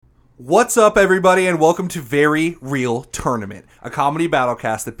What's up, everybody, and welcome to Very Real Tournament, a comedy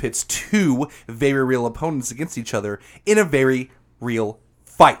battlecast that pits two very real opponents against each other in a very real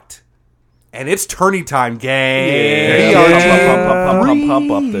fight. And it's tourney time, gang!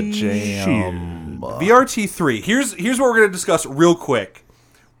 Pump up the jam. VRT3. Here's what we're going to discuss real quick.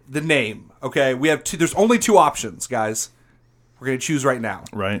 The name, okay? We have two. There's only two options, guys. We're going to choose right now.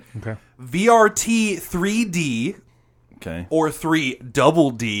 Right. Okay. VRT 3D Okay. or 3 double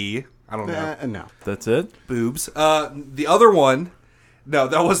D. I don't know. No. That's it? Boobs. The other one, no,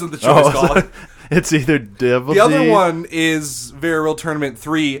 that wasn't the choice call. It's either Devil The other one is Very Real Tournament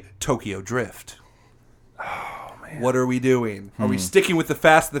 3 Tokyo Drift. Oh, man. What are we doing? Are we sticking with the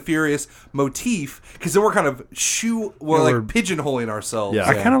Fast and the Furious motif? Because then we're kind of we're pigeonholing ourselves. Yeah.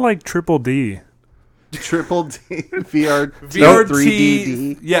 I kind of like Triple D. Triple D. VR. VRT,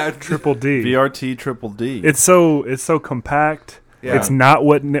 3DD. yeah, Triple D. VRT Triple D. It's so compact. Yeah. It's not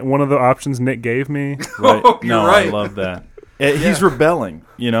what one of the options Nick gave me. right. Oh, you're No, right. I love that. He's rebelling,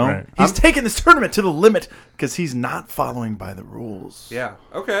 you know? Right. He's taking this tournament to the limit because he's not following by the rules. Yeah.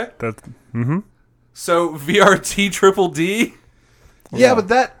 Okay. That's So VRT Triple D. Yeah, but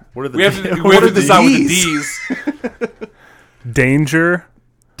that. What are the We have to what are the decide with the Ds? D's. danger,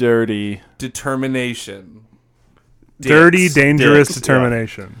 dirty? Determination. dirty, Dicks. dangerous Dicks,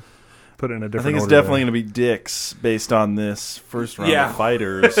 determination. Put it in a I different think it's order definitely there. going to be dicks based on this first round Yeah. of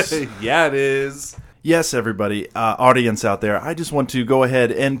fighters. Yeah, it is. Yes, everybody, audience out there, I just want to go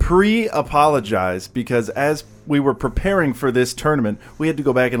ahead and pre-apologize because as we were preparing for this tournament, we had to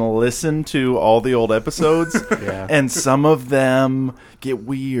go back and listen to all the old episodes, and some of them get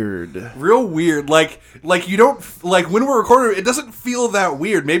weird. Real weird. Like you don't like when we're recording. It doesn't feel that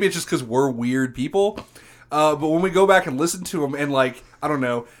weird. Maybe it's just because we're weird people. But when we go back and listen to them and I don't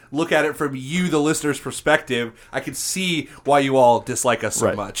know, look at it from you, the listener's perspective, I can see why you all dislike us so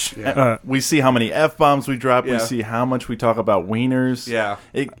Right. much. We see how many F-bombs we drop. Yeah. We see how much we talk about wieners.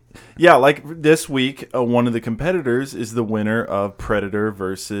 Yeah. Like this week, one of the competitors is the winner of Predator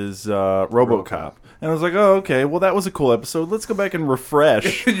versus RoboCop. And I was like, oh, okay, well, that was a cool episode. Let's go back and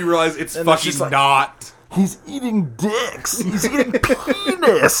refresh. And you realize it's And it's fucking just like- not. He's eating dicks. He's eating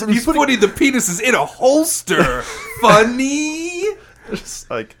penis. And He's putting the penises in a holster. Funny. just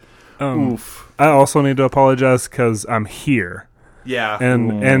like, oof. I also need to apologize because I'm here. Yeah.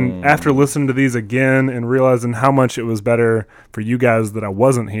 And after listening to these again and realizing how much it was better for you guys that I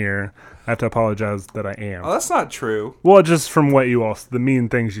wasn't here, I have to apologize that I am. Oh, that's not true. Well, just from what you all, the mean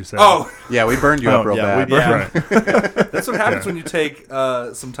things you said. Oh, Yeah, we burned you up real bad. we burned- yeah. That's what happens when you take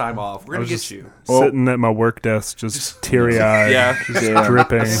some time off. We're I gonna was get just you. sitting at my work desk, just teary-eyed, Yeah. just Yeah.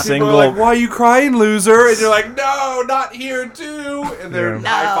 dripping. People Single. are like, "Why are you crying, loser?" And you're like, "No, not here too." And they're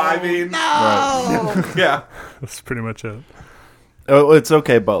Yeah. high-fiving. Right. Yeah. That's pretty much it. Oh, it's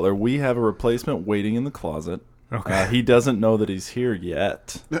okay, Butler. We have a replacement waiting in the closet. Okay. He doesn't know that he's here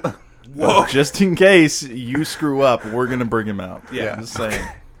yet. Whoa. But just in case you screw up, we're going to bring him out. Yeah. I'm just saying.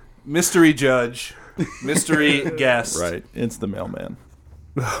 Mystery judge. Mystery guest. Right. It's the mailman.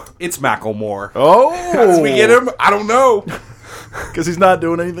 It's Macklemore. Oh! As we get him, I don't know. Because he's not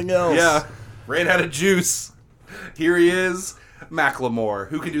doing anything else. Yeah. Ran out of juice. Here he is. Macklemore.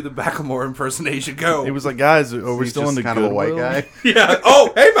 Who can do the Macklemore impersonation? Go. He was like, guys, are we He's still just in the kind of a white Goodwill? guy. Yeah.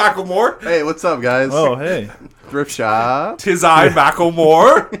 Oh, hey, Macklemore. Hey, what's up, guys? Oh, hey. Thrift shop. Tis I,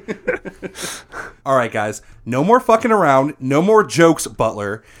 Macklemore. All right, guys. No more fucking around. No more jokes,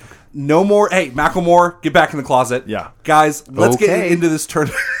 Butler. No more. Hey, Macklemore, get back in the closet. Yeah. Guys, let's get Okay. into this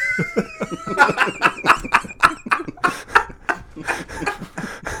tournament.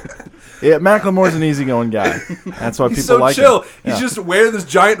 Yeah, Macklemore's an easygoing guy. That's why people He's so like chill. him. He's Yeah. just wearing this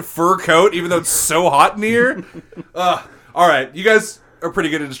giant fur coat, even though it's so hot in here. All right, you guys are pretty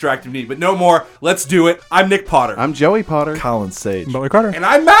good at distracting me, but no more. Let's do it. I'm Nick Potter. I'm Joey Potter. Colin Sage. Butler Carter. And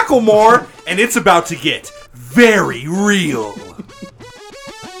I'm Macklemore, and it's about to get very real.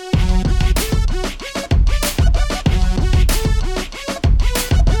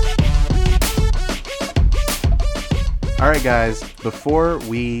 All right, guys. Before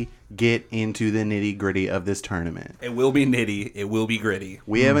we get into the nitty gritty of this tournament, It will be nitty. It will be gritty.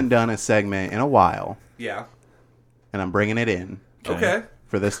 we haven't done a segment in a while, Yeah. and I'm bringing it in Okay.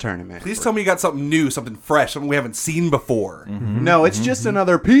 for this tournament. Please tell me you got something new, something fresh, something we haven't seen before. No, it's just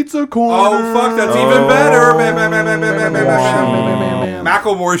another pizza corner. Oh, fuck, that's even better.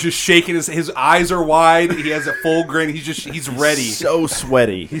 Macklemore's just shaking. His eyes are wide. He has a full grin. He's ready. So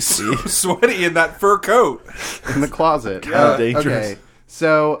sweaty. He's so sweaty in that fur coat. in the closet. Kinda dangerous. Okay,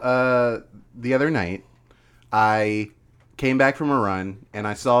 so the other night, I came back from a run, and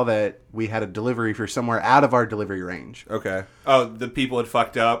I saw that we had a delivery for somewhere out of our delivery range. Okay. Oh, the people had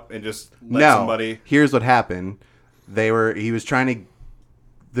fucked up and just let No, somebody. here's what happened. The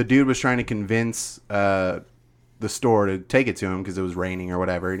dude was trying to convince the store to take it to him because it was raining or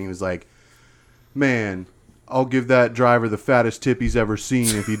whatever, and he was like, "Man, I'll give that driver the fattest tip he's ever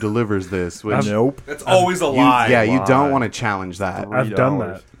seen if he delivers this." Which Nope. That's always a you, lie. yeah, you Lie. don't want to challenge that. I've done $3.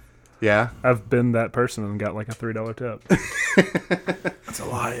 that. Yeah, I've been that person and got like a $3 tip. It's a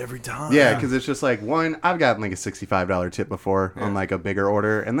lie every time. yeah, because it's just like I've gotten like a $65 tip before on like a bigger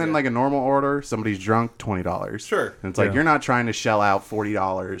order, and then like a normal order, somebody's drunk, $20. Sure. and it's like Yeah. you're not trying to shell out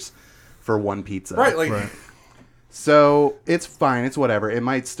 $40 for one pizza, Right, like, Right. So it's fine. It's whatever. It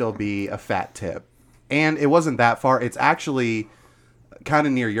might still be a fat tip. And it wasn't that far. It's actually kind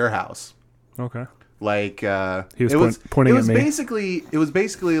of near your house. Okay. Like He was it was pointing it was at me.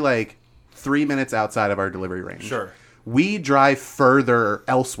 basically like 3 minutes outside of our delivery range. Sure. We drive further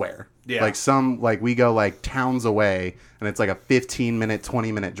elsewhere. Yeah. Like we go like towns away, and it's like a 15-minute,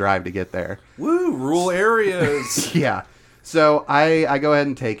 20-minute drive to get there. woo, rural areas. Yeah. So I go ahead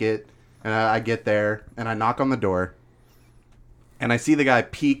and take it, and I get there, and I knock on the door, and I see the guy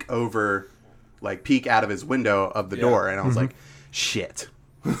peek out of his window of the door, and I was like, shit.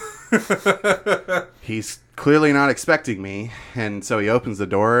 He's clearly not expecting me, and so he opens the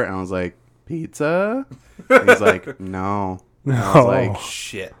door, and I was like, pizza? And he's like, no. And I was like,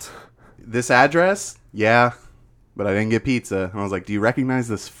 Shit. this address? Yeah, but I didn't get pizza. And I was like, do you recognize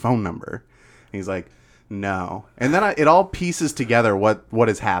this phone number? And he's like, no. And then it all pieces together what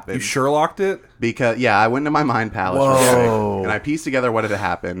has happened. You Sherlocked it? Because, yeah, I went into my mind palace real Whoa. quick, and I pieced together what had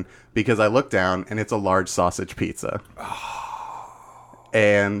happened because I looked down, and it's a large sausage pizza.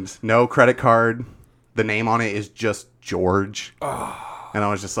 And no credit card. The name on it is just George. And I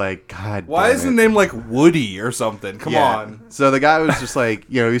was just like, God Why damn is it. the name like Woody or something? Come on. So the guy was just like,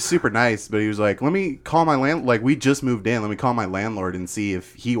 he was super nice, but he was like, let me call my we just moved in. Let me call my landlord and see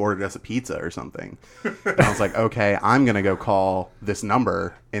if he ordered us a pizza or something. And I was like, okay, I'm going to go call this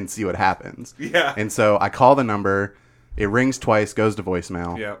number and see what happens. Yeah. And so I call the number. It rings twice, goes to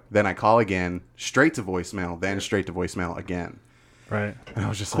voicemail. Yeah. Then I call again, straight to voicemail, then straight to voicemail again. Right. And I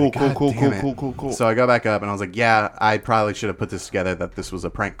was just Cool, like, cool, God cool, damn cool, it. cool, cool. So I go back up and I was like, yeah, I probably should have put this together that this was a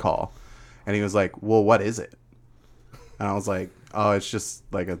prank call. And he was like, well, what is it? And I was like, oh, it's just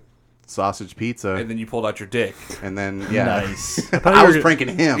like a sausage pizza. And then you pulled out your dick. And then, yeah. Nice. I was pranking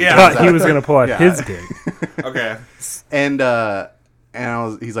him. Yeah. I thought he was going to pull out Yeah. his dick. Okay. And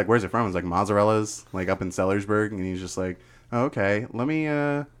he's like, where's it from? I was like, Mozzarella's, like up in Sellersburg. And he's just like, oh, okay, let me,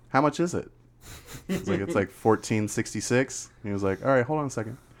 how much is it? I was like, it's like $14.66. He was like, all right, hold on a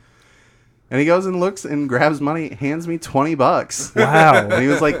second. And he goes and looks and grabs money, hands me $20. Wow. And he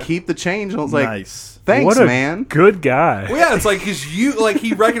was like, keep the change. And I was like, Nice. thanks, What a man. good guy. Well, yeah, it's like because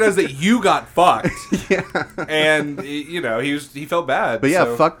he recognized that you got fucked. Yeah. And he felt bad. But yeah,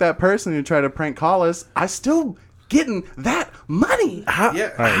 so- fuck that person who tried to prank call us. I still getting that money. How,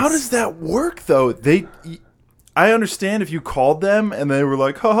 Yeah. how does that work, though? I understand if you called them and they were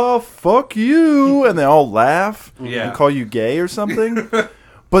like, haha, fuck you, and they all laugh Yeah. and call you gay or something.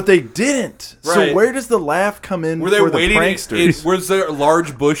 But they didn't. Right. So where does the laugh come in Were they for the waiting? pranksters? Was there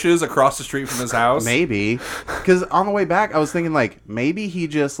large bushes across the street from his house? Maybe. Because on the way back, I was thinking, like, maybe he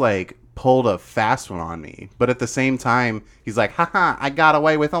just, like, pulled a fast one on me. But at the same time, he's like, haha, I got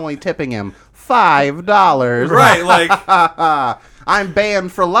away with only tipping him $5. Right, like I'm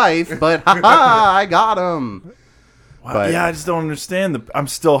banned for life, but haha, I got him. Wow, but- yeah, I just don't understand. I'm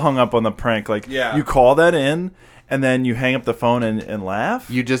still hung up on the prank. Like, Yeah. you call that in, and then you hang up the phone and laugh.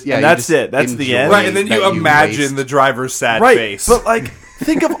 You just, And you that's just it. That's the enjoy end. right, and then that you imagine waste- the driver's sad Right, face. but like,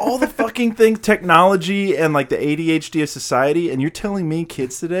 think of all the fucking things, technology and like the ADHD of society, and you're telling me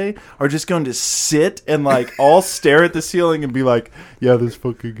kids today are just going to sit and like all stare at the ceiling and be like, yeah, this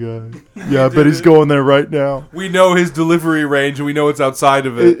fucking guy. Yeah, I bet he's going there right now. we know his delivery range, and we know it's outside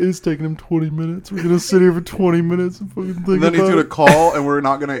of it. It's taking him 20 minutes. We're going to sit here for 20 minutes and fucking think And then he's about going to it. call, and we're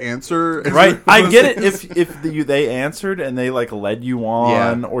not going to answer. Right, I get it if they answered and they like led you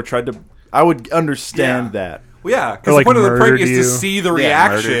on Yeah. or tried to. I would understand Yeah. that. Well, yeah, Or, because like, the point of the prank murdered is you. to see the Yeah,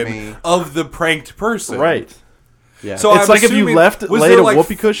 murdered reaction me. of the pranked person. Right. Yeah. So It's I'm like if you assuming- left- was laid there, a like,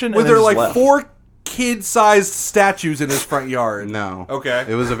 whoopee cushion and Was then there just like left. 4 kid-sized statues in his front yard? No. Okay.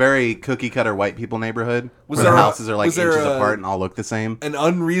 It was a very cookie-cutter white people neighborhood. Was where there the a- houses are like was there inches a- apart and all look the same. An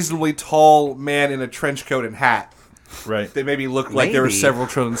unreasonably tall man in a trench coat and hat. Right. They maybe looked like there were Maybe. several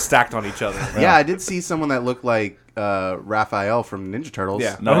children stacked on each other. Yeah, I did see someone that looked like Raphael from Ninja Turtles.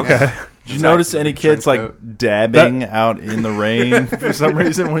 Yeah. No. Okay. Did you notice any kids Trench like dabbing out in the rain for some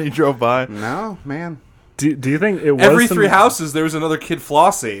reason when you drove by? No, man. Do you think it was Every some- 3 houses, there was another kid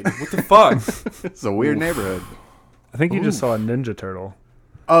flossing. What the fuck? It's a weird neighborhood. I think you just saw a Ninja Turtle.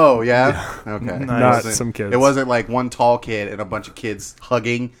 Oh yeah. Okay. Nice. It Not wasn't- some kids. It wasn't like one tall kid and a bunch of kids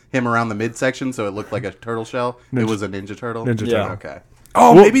hugging him around the midsection, so it looked like a turtle shell. It was a Ninja Turtle. Ninja Yeah. Turtle. Okay.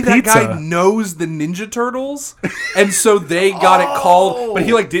 Oh, Well, maybe that guy pizza. knows the Ninja Turtles, and so they got it called, but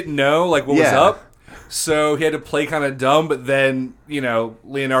he like didn't know like what was Yeah. up. So he had to play kind of dumb, but then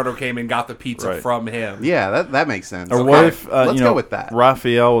Leonardo came and got the pizza Right. from him. Yeah, that makes sense. Or what Okay. if Let's go with that.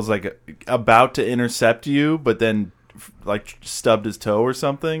 Raphael was like about to intercept you, but then like stubbed his toe or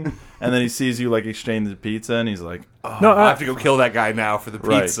something, and then he sees you like exchange the pizza, and he's like, "Oh, No, I have to go kill that guy now for the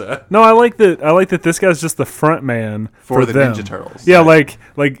Right. pizza. No, I like that. I like that this guy's just the front man For the them. Ninja Turtles. Yeah, like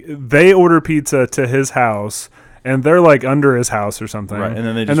they order pizza to his house, and they're like under his house or something. right," and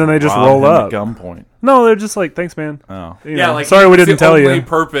then they just roll him up. at gunpoint. No, they're just like, "Thanks, man." Oh, You Yeah, know, like sorry we it's didn't the tell only you.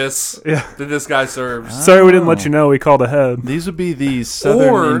 purpose Yeah. that this guy serves. Sorry we didn't let you know. We called ahead. these would be the Southern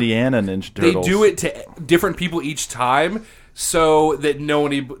Or Indiana Ninja They Turtles. do it to different people each time, so that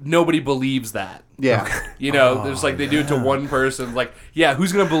nobody believes that. Yeah. There's like they do it to one person. Like, yeah,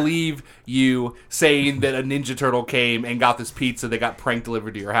 who's gonna believe you saying that a Ninja Turtle came and got this pizza that got prank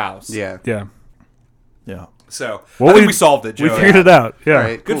delivered to your house? Yeah. Yeah, Yeah. So Well, I think we- we solved it, Joe. we figured it out. Yeah, All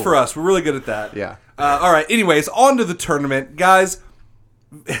right. Good cool. for us. We're really good at that. Yeah. All right. Anyways, on to the tournament, guys.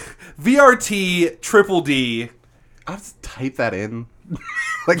 VRT Triple D. I'll just type that in.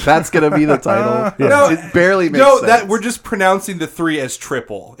 Like that's gonna be the title. No, It barely makes no, sense. that we're just pronouncing the 3 as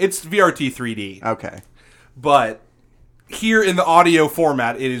triple. It's VRT 3D, Okay. but here in the audio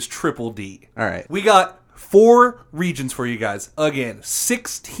format, it is Triple D. All right. We got 4 regions for you guys. Again,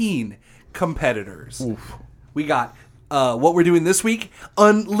 16 competitors. We got what we're doing this week,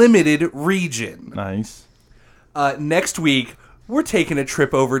 Unlimited Region. Nice. Next week, we're taking a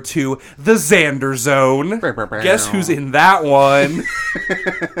trip over to the Xander Zone. Guess who's in that one?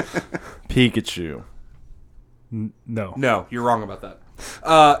 Pikachu. no, No, you're wrong about that.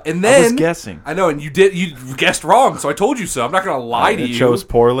 And then I was guessing. I know, and you guessed wrong, so I told you so. I'm not going to lie to It you. chose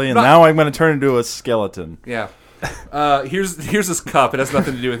poorly, and Not- now I'm going to turn into a skeleton. Yeah. Here's this cup. It has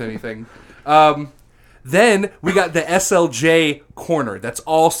nothing to do with anything. Then we got the SLJ corner. That's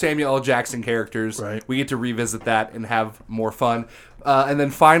all Samuel L. Jackson characters. Right. We get to revisit that and have more fun. And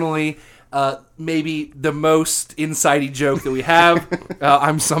then finally, maybe the most insidey joke that we have.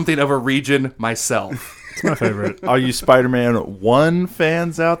 I'm something of a region myself. it's my favorite. All you Spider-Man 1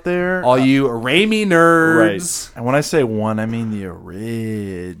 fans out there? All you Raimi nerds. Right. And when I say 1, I mean the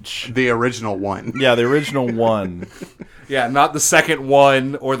The original one. Yeah, the original 1. Yeah, not the second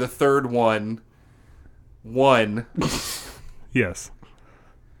one or the third one. One. Yes,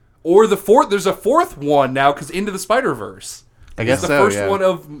 Or the fourth. There's a fourth one now because Into the Spider-Verse. I guess The so. first yeah. one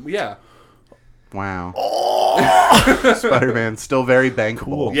of, yeah. Wow. Spider-Man still very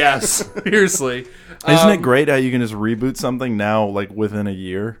bankable. Yes, seriously. Isn't it great how you can just reboot something now, like within a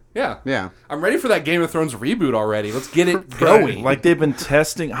year? Yeah. Yeah. I'm ready for that Game of Thrones reboot already. Let's get it going. Like they've been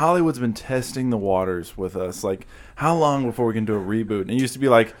testing, Hollywood's been testing the waters with us. Like, how long before we can do a reboot? And it used to be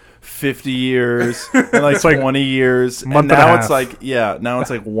like 50 years, and like 20 years, and month and a now it's half. like, now it's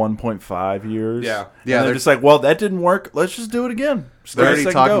like 1.5 years. Yeah. Yeah, And they're they're- just like, well, that didn't work. Let's just do it again. Just They're give it a already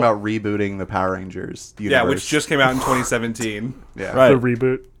second talking go. about rebooting the Power Rangers universe. yeah, which just came out in 2017. Yeah. Right. the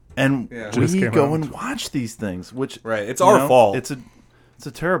reboot. And Yeah. Just we came go out. and watch these things, which Right, it's you our fault. It's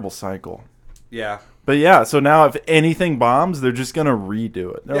a terrible cycle. Yeah. But yeah, so now if anything bombs, they're just gonna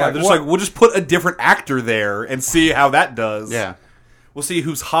redo it. They're Yeah, like, they're just "What?" like, we'll just put a different actor there and see how that does. Yeah. We'll see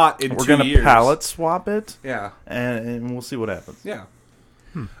who's hot in we're 2 gonna years. palette swap it, Yeah. and we'll see what happens. Yeah.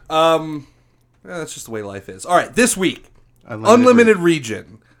 That's just the way life is. All right, this week, Unlimited Unlimited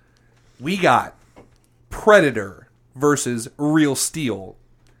Region. We got Predator versus Real Steel,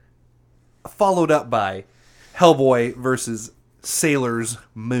 followed up by Hellboy versus Sailor's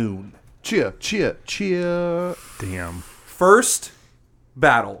Moon. Cheer, cheer, cheer. Damn. First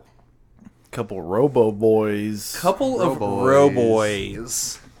battle. Couple Robo Boys. Couple of Roboys.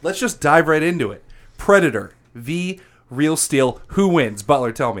 Roboys. Let's just dive right into it. Predator v. Real Steel. Who wins?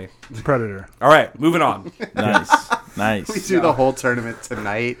 Butler, tell me. Predator. All right, moving on. Nice, nice. We do the whole tournament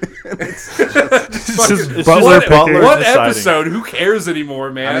tonight. It's It's just just Butler like Butler picking. What deciding. episode? Who cares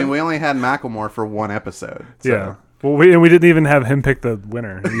anymore, man? I mean, we only had Macklemore for one episode. So. Yeah. Well, we didn't even have him pick the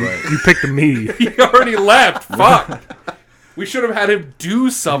winner. You picked me. He already left. Fuck. We should have had him do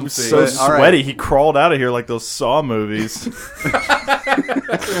something. So All right. sweaty, he crawled out of here like those Saw movies.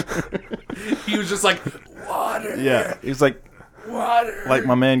 He was just like, water, Yeah, he's like water.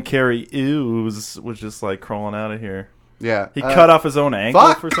 my man Carrie Ooze was just like crawling out of here. Yeah. He cut off his own ankle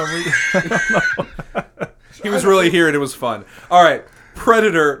fuck. for some reason. He was really here and it was fun. All right.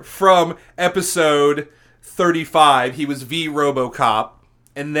 Predator from episode 35. He was V RoboCop.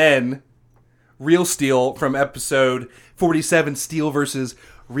 And then Real Steel from episode 47, Steel versus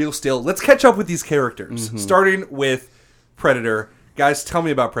Real Steel. Let's catch up with these characters. Starting with Predator. Guys, tell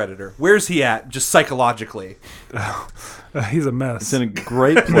me about Predator. Where's he at, just psychologically? He's a mess. It's in a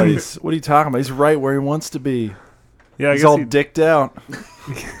great place. What are you talking about? He's right where he wants to be. Yeah, I He's guess all dicked out.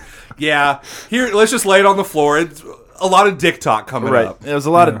 Yeah. Here, let's just lay it on the floor. It's a lot of dick talk coming Right. up. There was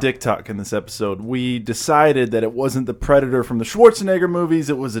a lot of dick talk in this episode. We decided that it wasn't the Predator from the Schwarzenegger movies.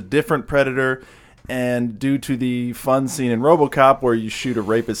 It was a different Predator. And due to the fun scene in RoboCop where you shoot a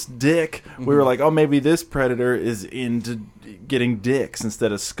rapist's dick, we were like, oh, maybe this Predator is into getting dicks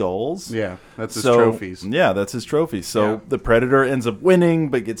instead of skulls. Yeah, that's his trophies. Yeah, that's his trophies. So Yeah. the Predator ends up winning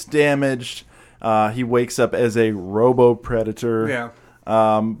but gets damaged. He wakes up as a Robo-Predator. Yeah.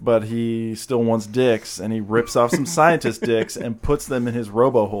 But he still wants dicks, and he rips off some scientist dicks and puts them in his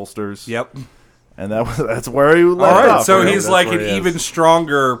robo holsters. Yep. And that's where he All left right. off. So Really. he's That's like where an he is. even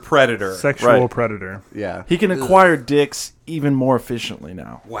stronger Predator. Sexual Right. predator. Yeah. He can acquire dicks even more efficiently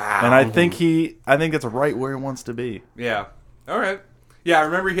now. Wow. And I think that's right where he wants to be. Yeah. All right. Yeah, I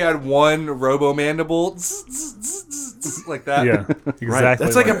remember he had one robo mandible like that. Yeah, exactly. Right.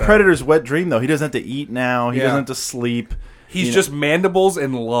 That's like a that. predator's wet dream, though. He doesn't have to eat now. He Yeah. doesn't have to sleep. He's just mandibles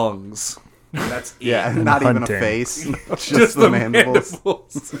and lungs. That's it. Yeah, not even a hunting. face. Just, Just the mandibles.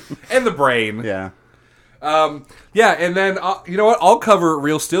 mandibles. And the brain. Yeah. Yeah, and then, you know what? I'll cover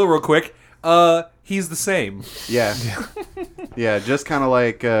Real Steel real quick. He's the same. Yeah. Yeah, just kind of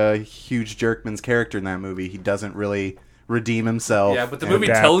like Hugh Jackman's character in that movie. He doesn't really redeem himself. Yeah, but the And- movie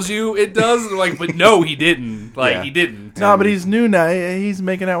Adapt. tells you it does. Like, but no, he didn't. Like, Yeah. he didn't. No, but he's new now. He's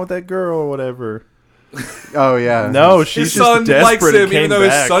making out with that girl or whatever. Oh, yeah. No, she's His just son desperate likes and him, came even though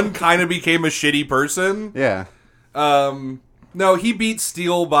back. his son kind of became a shitty person. Yeah. No, he beat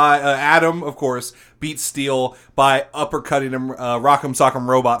Steel by Adam, of course, beat Steel by uppercutting him, Rock'em Sock'em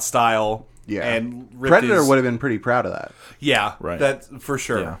Robot style. Yeah. and ripped Predator his- would have been pretty proud of that. Yeah, Right. That for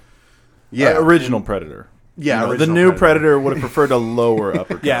sure. Yeah. Yeah. Original Predator. Yeah, The original new Predator. Predator would have preferred a lower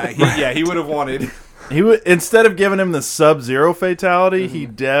uppercut. He would have wanted. He would, instead of giving him the Sub-Zero fatality, he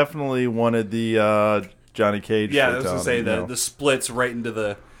definitely wanted the Johnny Cage. Yeah, I was fatality, gonna say you know. the splits right into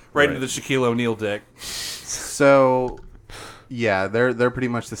the into the Shaquille O'Neal dick. So, yeah, they're pretty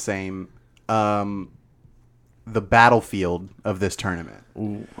much the same. The battlefield of this tournament.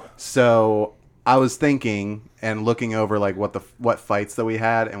 Ooh. So I was thinking and looking over like what fights that we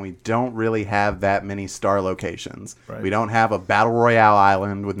had, and we don't really have that many star locations. Right. We don't have a battle royale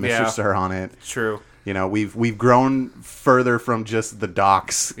island with Mr. Yeah. Sir on it. True. You know, we've grown further from just the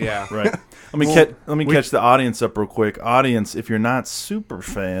docks. Yeah. Right. Let me catch the audience up real quick. Audience, if you're not super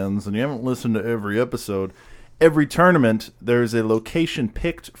fans and you haven't listened to every episode, every tournament there's a location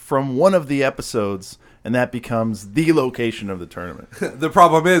picked from one of the episodes, and that becomes the location of the tournament. The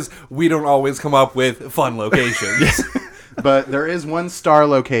problem is we don't always come up with fun locations. But there is one star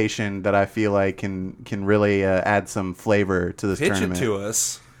location that I feel like can really add some flavor to this Pitch it tournament. to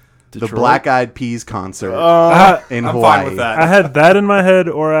us. The Detroit? Black Eyed Peas concert in I'm Hawaii. fine with that. I had that in my head,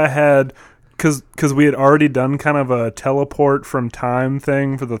 or I had because we had already done kind of a teleport from time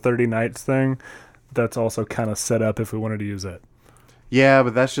thing for the 30 nights thing. That's also kind of set up if we wanted to use it. Yeah,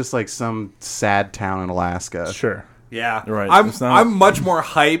 but that's just like some sad town in Alaska. Sure. Yeah, Right, I'm it's not- I'm much more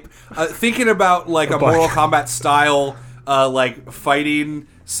hype thinking about like a Mortal Kombat style like fighting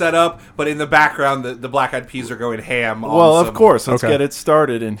setup, but in the background the Black Eyed Peas are going ham. On Well, some, of course. Let's Okay. get it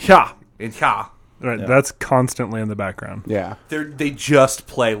started. And yeah, And yeah, Right. That's constantly in the background. Yeah. they just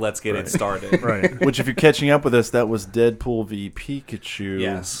play Let's Get It Started. Right. which if you're catching up with us, that was Deadpool v Pikachu.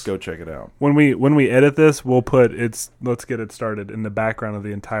 Yes. Go check it out. When we edit this, we'll put let's get it started in the background of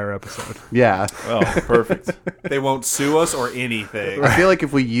the entire episode. Yeah. Oh, perfect. They won't sue us or anything. I feel like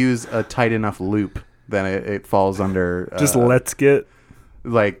if we use a tight enough loop, then it falls under Just let's get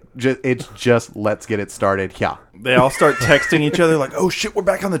it's just let's get it started. Yeah. They all start texting each other like, "Oh shit, we're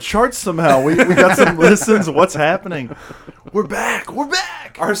back on the charts somehow. We got some listens. What's happening? We're back. We're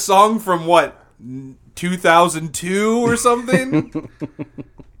back." Our song from what 2002 or something.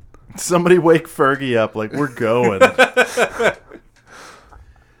 Somebody wake Fergie up. Like, we're going.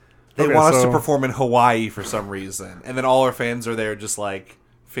 They Okay, want us to so- perform in Hawaii for some reason, and then all our fans are there just like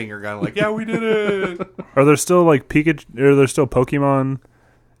finger gun, like, yeah, we did it. Are there still like Pikachu? Are there still Pokemon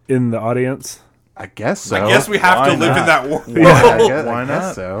in the audience? I guess so. I guess we have to why live in not? that world. Yeah, I guess, Why I guess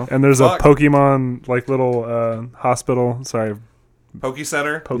not? so. And there's Fuck. a Pokemon like little hospital. Sorry, Poke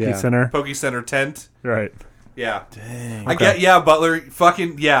Center, Poke Yeah. Center. Poke Center tent. Right. Yeah. Dang. I get, yeah, Butler.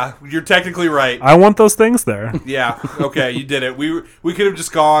 Fucking, yeah. You're technically right. I want those things there. Yeah. Okay, you did it. We could have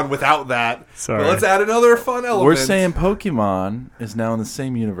just gone without that. Sorry. But let's add another fun element. We're saying Pokemon is now in the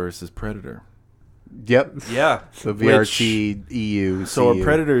same universe as Predator. Yep. Yeah. So VRT, EU, So CU. are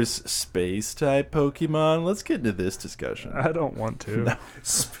Predators space type Pokemon? Let's get into this discussion. I don't want to.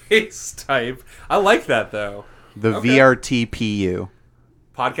 Space type. I like that, though. the Okay. VRT PU.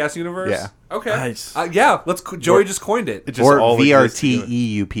 Podcast universe? Yeah. Okay. Nice. Yeah, Joey just coined it. It just Or all exists VRT together.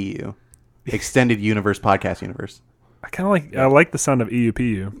 EU PU. Extended Universe Podcast Universe. I kind of like. I like the sound of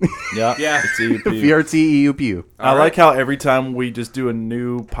EUPU. Yeah, Yeah. it's EUP. VRT EU PU. I like how every time we just do a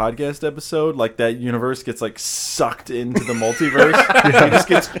new podcast episode, like that universe gets like sucked into the multiverse. It just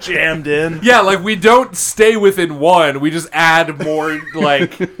gets jammed in. Yeah, like we don't stay within one. We just add more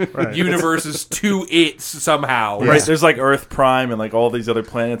like Right. universes to it somehow. Right, there's like Earth Prime and like all these other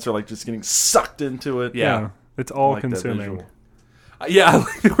planets are like just getting sucked into it. Yeah. It's I all like that consuming. visual. Yeah,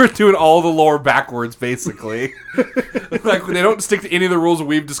 we're doing all the lore backwards, basically. Like they don't stick to any of the rules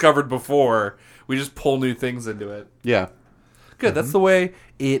we've discovered before. We just pull new things into it. Yeah. Good. That's the way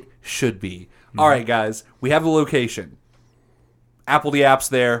it should be. All right, guys. We have the location. Apple the App's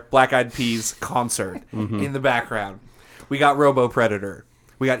there. Black Eyed Peas concert in the background. We got Robo Predator.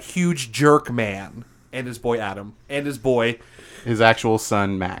 We got Huge Jerk Man and his boy Adam and his boy. His actual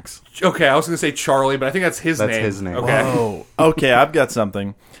son, Max. Okay, I was going to say Charlie, but I think that's his That's name. his name. Okay. Oh, okay. I've got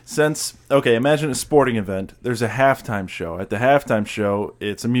something. Imagine a sporting event. There's a halftime show. At the halftime show,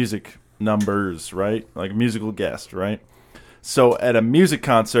 it's a music numbers, right? Like a musical guest, right? So at a music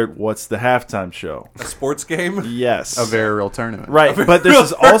concert, what's the halftime show? A sports game? Yes. A very real tournament. Right, but this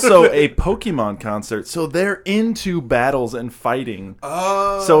is also a Pokemon concert, so they're into battles and fighting.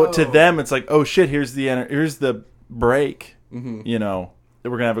 Oh. So to them, it's like, oh shit, here's the break. You know,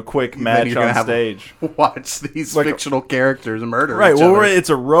 we're gonna have a quick match you're gonna on have- stage. Watch these Like- fictional characters murder Right. each Well, other. it's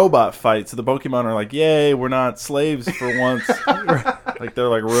a robot fight, so the Pokemon are like, "Yay, we're not slaves for once." Like they're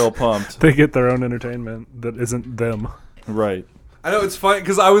like real pumped. They get their own entertainment that isn't them. Right. I know it's funny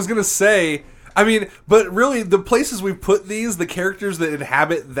because I was gonna say, I mean, but really the places we put these, the characters that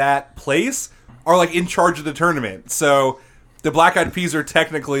inhabit that place are like in charge of the tournament. So the Black Eyed Peas are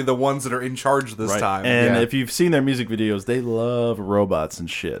technically the ones that are in charge this Right. time. And Yeah. if you've seen their music videos, they love robots and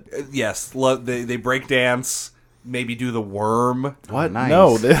shit. Yes, they break dance, maybe do the worm. What? Nice.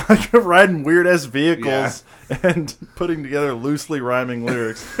 No, they like riding weird ass vehicles and putting together loosely rhyming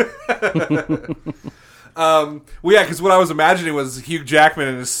lyrics. Well, yeah, because what I was imagining was Hugh Jackman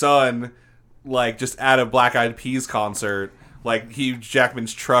and his son, like just at a Black Eyed Peas concert. Like Hugh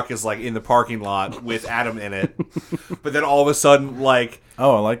Jackman's truck is like in the parking lot with Adam in it, but then all of a sudden, like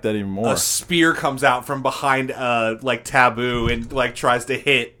Oh, I like that even more. a spear comes out from behind like Taboo and like tries to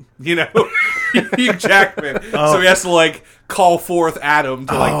hit Hugh Jackman. So he has to like call forth Adam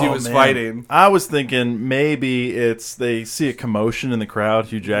to like do Oh, his man. fighting. I was thinking maybe it's they see a commotion in the crowd.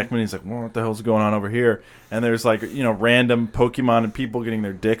 Hugh Jackman, he's like, well, "What the hell's going on over here?" And there's like random Pokemon and people getting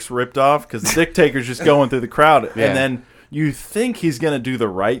their dicks ripped off because the dick taker's just going through the crowd, Yeah. and then you think he's gonna do the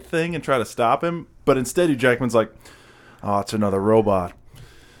right thing and try to stop him, but instead Hugh Jackman's like, "Oh, it's another robot.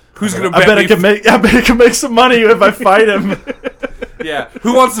 Who's gonna I bet bet I me? can make some money if I fight him." Yeah,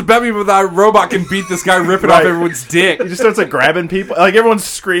 who wants to bet me that robot can beat this guy ripping off Right. everyone's dick? He just starts like grabbing people, like everyone's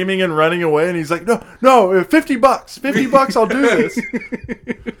screaming and running away, and he's like, "No, $50, $50, I'll do this."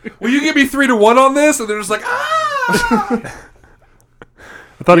 Will you give me 3-1 on this? And they're just like, ah!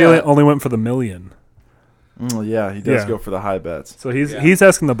 I thought Yeah. he only went for the million. Yeah, he does Yeah. go for the high bets. So he's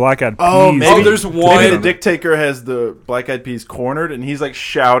asking the Black Eyed Peas. Oh, maybe there's one- Maybe the dick taker has the Black Eyed Peas cornered, and he's like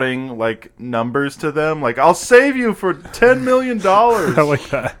shouting like numbers to them, like "I'll save you for $10 million." I like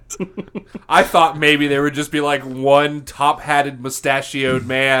that. I thought maybe there would just be like one top-hatted, mustachioed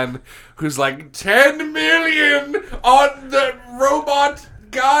man who's like 10 million on the robot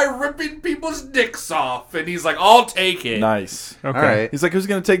guy ripping people's dicks off, and he's like, "I'll take it." Nice. Okay. All right. He's like, "Who's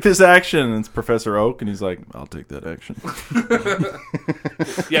gonna take this action?" And it's Professor Oak, and he's like, "I'll take that action."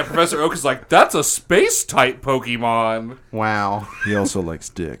 Yeah, Professor Oak is like, "That's a space-type Pokemon." Wow. He also likes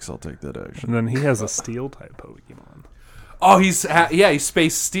dicks. I'll take that action. And then he has a steel type Pokemon. Oh, he's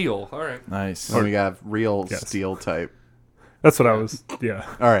Space Steel. All right. Nice. So we got real Yes. steel type. That's what I was. Yeah.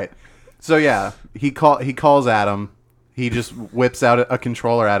 All right. So yeah, he calls Adam. He just whips out a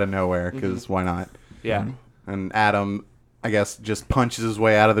controller out of nowhere because why not? Yeah. And Adam, I guess, just punches his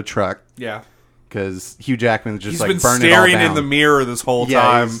way out of the truck Yeah. because Hugh Jackman's just He's like been burning staring it all down. in the mirror this whole Yeah,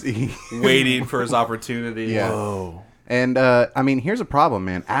 time, he's- waiting for his opportunity. Yeah. Whoa. And I mean, here's a problem,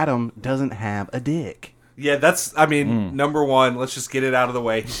 man. Adam doesn't have a dick. Yeah, that's. I mean, number one. Let's just get it out of the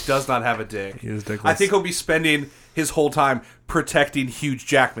way. He does not have a dick. He is dickless. I think he'll be spending his whole time protecting Hugh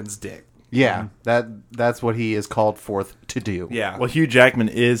Jackman's dick. Yeah, that's what he is called forth to do. Yeah. Well, Hugh Jackman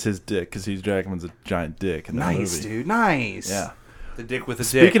is his dick because Hugh Jackman's a giant dick in that Nice, movie. dude. Nice. Yeah. The dick with a dick.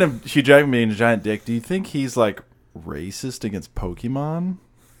 Speaking of Hugh Jackman being a giant dick, do you think he's like racist against Pokemon?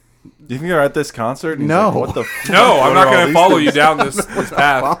 Do you think they're at this concert? And he's No. like, what the fuck? No, I'm What not are all going to these follow things? you down this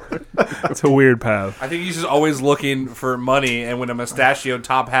path. It's a weird path. I think he's just always looking for money, and when a mustachioed,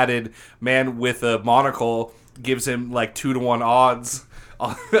 top-hatted man with a monocle gives him like 2-to-1 odds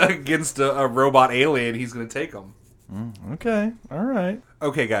against a robot alien, he's going to take them. Okay, all right.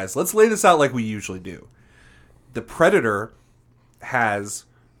 Okay, guys, let's lay this out like we usually do. The Predator has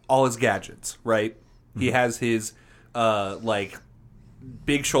all his gadgets, right? He has his like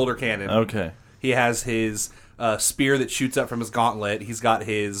big shoulder cannon. Okay. He has his spear that shoots up from his gauntlet. He's got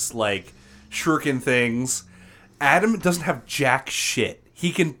his like shuriken things. Adam doesn't have jack shit.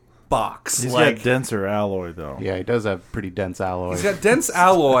 He can box. He's like got denser alloy though. Yeah, he does have pretty dense alloy. he's got dense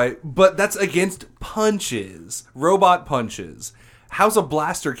alloy, but that's against punches, robot punches. How's a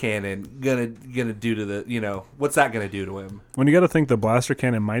blaster cannon gonna do to the what's that gonna do to him? When you got to think the blaster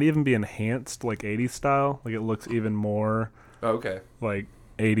cannon might even be enhanced, like 80s style. Like it looks even more Oh, okay. like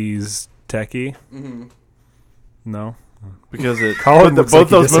 80s techie. Mm-hmm. No, Because Colin looks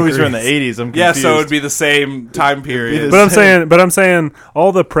both like he those movies are in the disagrees. 80s. I'm Yeah, confused. so it'd be the same time period. but I'm saying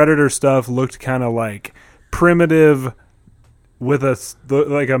all the Predator stuff looked kind of like primitive with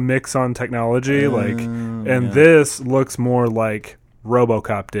like a mix on technology, this looks more like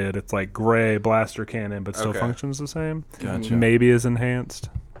RoboCop did. It's like gray blaster cannon, but still Okay. functions the same. Gotcha. Maybe is enhanced.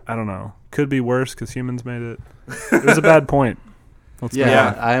 I don't know. Could be worse because humans made it. It was a bad point. Let's yeah, go.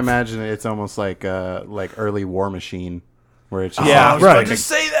 Yeah. I imagine it's almost like early War Machine, where it's just Yeah, it's right. like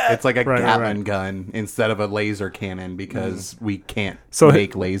Just a, say that. it's like a Right, Gatling right. gun instead of a laser cannon because we can't So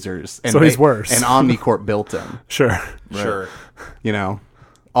make lasers. And so he's worse. And Omnicorp built him. Sure. Sure. You know,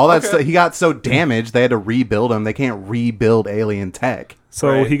 all that Okay. stuff. He got so damaged they had to rebuild him. They can't rebuild alien tech. So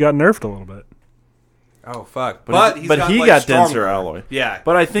Right. he got nerfed a little bit. Oh fuck! But he's he like, got stronger. denser alloy. Yeah,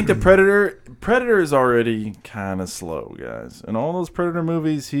 But I think the Predator is already kind of slow, guys. In all those Predator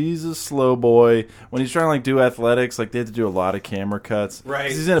movies, he's a slow boy. When he's trying to like do athletics, like they have to do a lot of camera cuts. Right.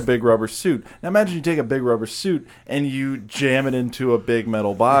 'Cause he's in a big rubber suit. Now imagine you take a big rubber suit and you jam it into a big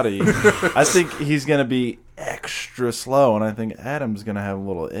metal body. I think he's going to be extra slow, and I think Adam's going to have a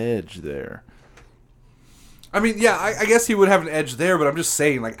little edge there. I mean, yeah, I guess he would have an edge there, but I'm just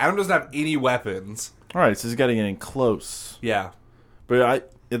saying, like, Adam doesn't have any weapons. All right, so he's got to get in close. Yeah, But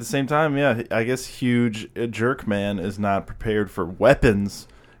at the same time, yeah, I guess huge jerk man is not prepared for weapons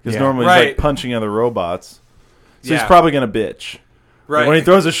because Yeah. normally he's Right. like punching other robots. So Yeah. he's probably gonna bitch. right. When he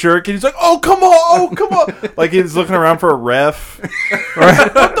throws a shuriken, he's like, "Oh come on, oh come on!" Like he's looking around for a ref.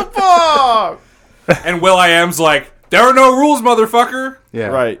 What the fuck? and Will.i.am's like, there are no rules, motherfucker. Yeah,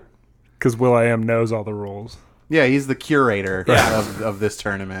 Right. Because Will.i.am knows all the rules. Yeah, he's the curator Yeah. of this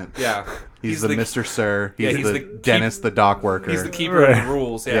tournament. Yeah, He's the Mr. Sir. Yeah, He's, he's the, the Dennis, the dock worker. He's the keeper Right. of the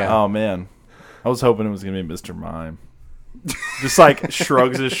rules. Yeah. Yeah. Oh man, I was hoping it was gonna be Mr. Mime. Just like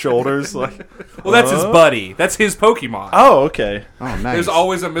shrugs his shoulders, like, Well, that's his buddy. That's his Pokemon. "Oh, okay." Oh, nice. There's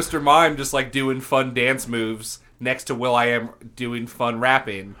always a Mr. Mime just like doing fun dance moves next to Will.i.am doing fun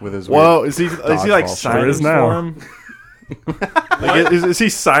rapping. with his Whoa, weird is he like dodgeball signing is now. for him? Like, is he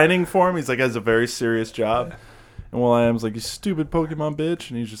signing for him? He's like has a very serious job, and Will.i.am's like, "You stupid Pokemon bitch,"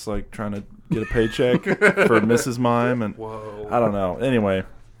 and he's just like trying to get a paycheck for Mrs. Mime, and Whoa. I don't know. Anyway,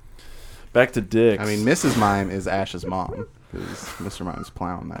 back to dicks. I mean, Mrs. Mime is Ash's mom because Mr. Mime's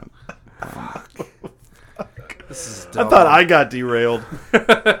plowing that. This is I dumb. thought I got derailed.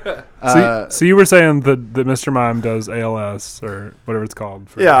 So you were saying that Mr. Mime does ALS or whatever it's called.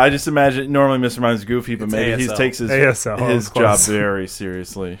 For Yeah, I just imagine normally Mr. Mime's goofy, but It's maybe he ASL. takes his ASL, his of job course. very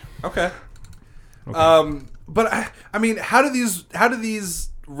seriously. Okay. But I mean, how do these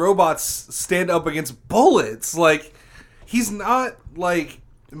robots stand up against bullets? Like, he's not like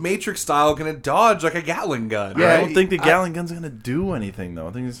Matrix style gonna dodge like a Gatling gun. Yeah, I right? don't think the Gatling gun's gonna do anything though.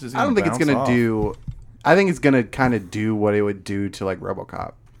 I think it's just. I don't think it's bounce gonna off. do. I think it's gonna kind of do what it would do to like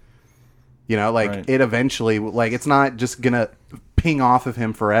RoboCop. You know, like Right. it eventually, like it's not just gonna ping off of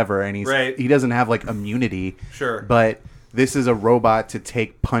him forever, and Right. he doesn't have like immunity. Sure. But this is a robot to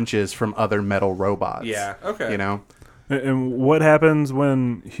take punches from other metal robots. Yeah, okay. You know, And what happens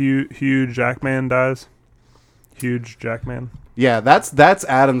when Hugh Jackman dies? Huge Jackman? yeah, that's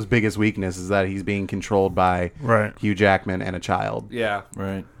Adam's biggest weakness is that he's being controlled by Right. Hugh Jackman and a child. Yeah.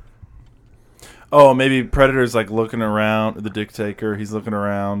 Right. Oh, maybe Predator's like looking around. The Dick Taker, he's looking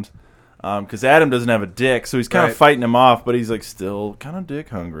around. because Adam doesn't have a dick, so he's kind Right. of fighting him off, but he's like still kind of dick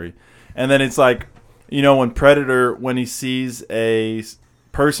hungry. And then it's like, when Predator, when he sees a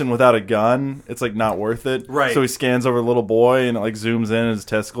person without a gun, it's like not worth it. Right. So he scans over the little boy and it like zooms in and his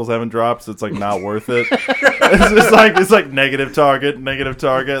testicles haven't dropped, so it's like not worth it. it's like negative target, and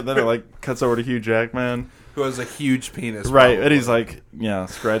then it like cuts over to Hugh Jackman. Who has a huge penis. Right, probably. and he's like,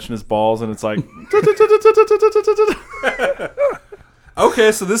 scratching his balls, and it's like,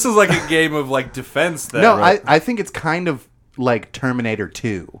 Okay, so this is like a game of like defense then. No, right? I think it's kind of like Terminator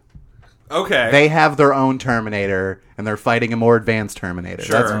 2. Okay. They have their own Terminator, and they're fighting a more advanced Terminator.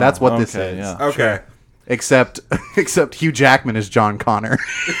 Sure. That's what this Okay, is. yeah. Okay. Except Hugh Jackman is John Connor.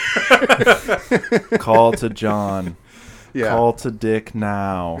 call to John, Yeah. call to Dick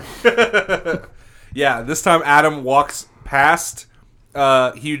now. Yeah, this time Adam walks past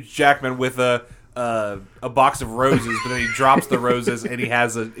Hugh Jackman with a box of roses, but then he drops the roses and he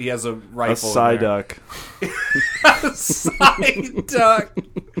has a A rifle. in there. Psyduck. Psyduck.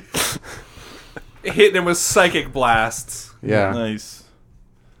 Hitting him with psychic blasts. Yeah. Nice.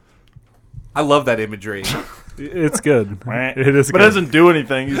 I love that imagery. It's good. It is But good. it doesn't do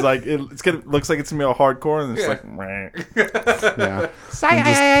anything. He's like, looks like it's gonna be a hardcore, and it's Yeah. like, meh. Yeah.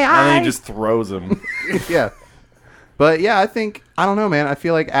 and then he just throws him. Yeah. But yeah, I don't know, man. I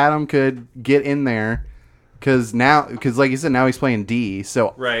feel like Adam could get in there because like you said, now he's playing D.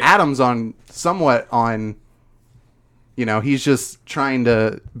 So Right. Adam's somewhat on, he's just trying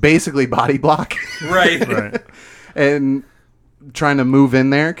to basically body block Right. Right. and trying to move in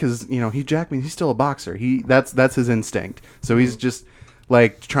there because, Hugh Jackman, he's still a boxer. That's his instinct. So he's just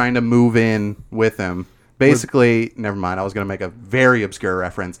like trying to move in with him. Basically, never mind. I was going to make a very obscure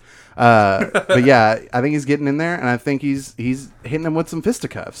reference. But yeah, I think he's getting in there, and I think he's hitting him with some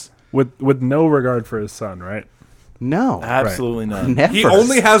fisticuffs. With no regard for his son, right? No, Absolutely not. never. He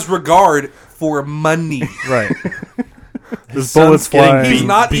only has regard for money. Right. His son's bullets getting flying. He's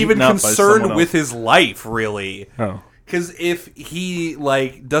not beaten even up by concerned someone with else. his life, really. Oh. Because if he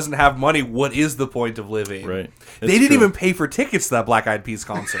doesn't have money, what is the point of living? Right. They It's didn't true. even pay for tickets to that Black Eyed Peas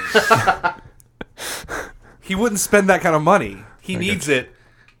concert. He wouldn't spend that kind of money. He needs it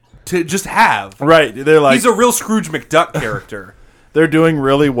to just have. Right. They're like, He's a real Scrooge McDuck character. they're doing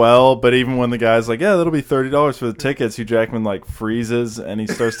really well, but even when the guy's like, yeah, that'll be $30 for the tickets, Hugh Jackman like freezes and he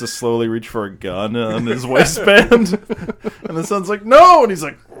starts to slowly reach for a gun on his waistband. And the son's like, no! And he's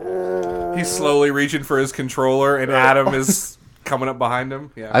like, He's slowly reaching for his controller, and Adam is coming up behind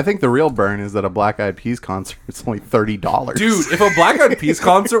him. Yeah. I think the real burn is that a Black Eyed Peas concert is only $30. Dude, if a Black Eyed Peas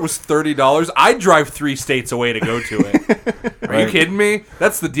concert was $30, I'd drive 3 states away to go to it. Are you kidding me?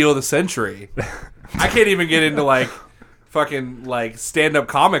 That's the deal of the century. I can't even get into fucking stand-up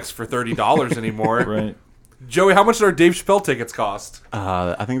comics for $30 anymore. right. Joey, how much did our Dave Chappelle tickets cost?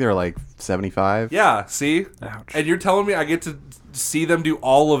 I think they were like 75. Yeah, see? Ouch. And you're telling me I get to see them do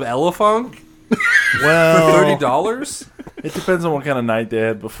all of Ella Funk for Well, $30? it depends on what kind of night they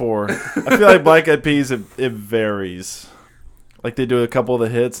had before. I feel like Black Eyed Peas, it varies. Like they do a couple of the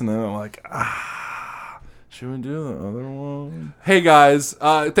hits and then they're like, should we do the other one? Hey guys,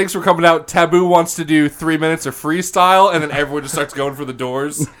 thanks for coming out. Taboo wants to do 3 minutes of freestyle, and then everyone just starts going for the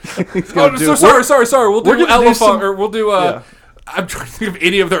doors. gonna Oh, sorry. We'll do gonna do Ella Funk, some- or we'll do. Yeah. I'm trying to think of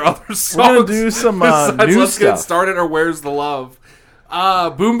any of their other songs. We're gonna do some besides new Let's Get stuff. Started or Where's the Love.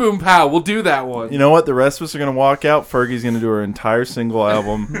 Boom Boom Pow. We'll do that one. You know what? The rest of us are going to walk out. Fergie's going to do her entire single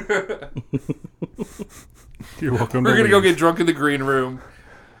album. You're welcome. We're gonna go get drunk in the green room.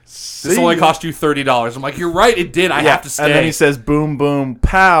 This only cost you $30. I'm like, you're right. It did. I have to stay. And then he says boom, boom,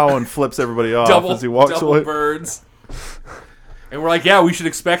 pow, and flips everybody off as he walks double away. birds. And we're like, yeah, we should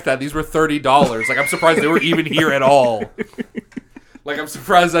expect that. These were $30. Like, I'm surprised they were even here at all. Like, I'm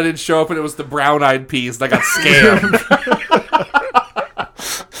surprised I didn't show up and it was the Brown Eyed Peas and I got scammed.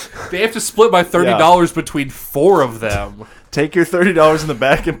 They have to split my $30 between 4 of them. Take your $30 in the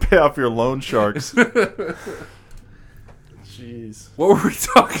back and pay off your loan sharks. Jeez. What were we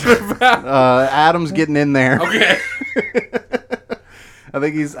talking about? Adam's getting in there. Okay. I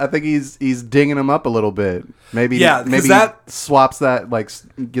think he's dinging him up a little bit. Maybe Yeah, 'cause maybe that- swaps that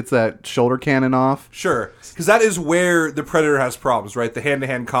gets that shoulder cannon off. Sure. Because that is where the Predator has problems, right? The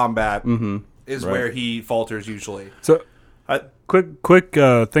hand-to-hand combat is Right. where he falters usually. So, I, quick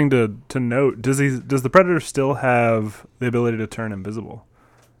thing to note: does the Predator still have the ability to turn invisible?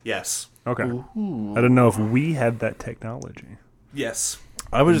 Yes. Okay. I didn't know if we had that technology. Yes.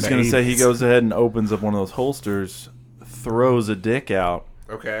 I was just going to say he Nice. goes ahead and opens up one of those holsters, throws a dick out.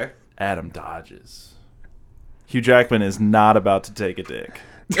 Okay. Adam dodges. Hugh Jackman is not about to take a dick.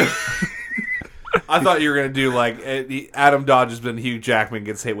 I thought you were gonna do like Adam dodges, but Hugh Jackman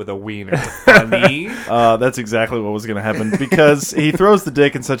gets hit with a wiener. Funny. That's exactly what was going to happen because he throws the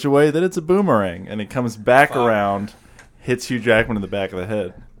dick in such a way that it's a boomerang and it comes back around, hits Hugh Jackman in the back of the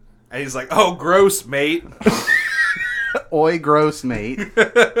head. And he's like, "Oh, gross, mate," Oi, gross, mate.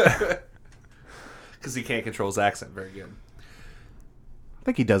 because he can't control his accent very good. I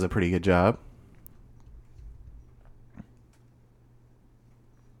think he does a pretty good job.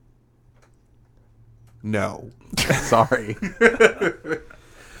 No. Sorry.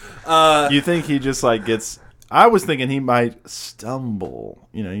 You think he just like gets? I was thinking he might stumble.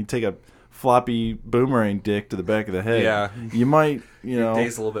 You know, you take a floppy boomerang dick to the back of the head. Yeah. You might. You know.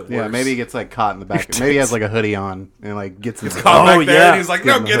 Day's a little bit worse. Yeah, maybe he gets like caught in the back. Maybe he has like a hoodie on and like gets in the caught back there, yeah. and he's like,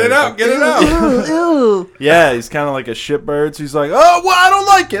 "No, get it out, get it out." Yeah, he's kind of like a shitbird. So he's like, "Oh, well, I don't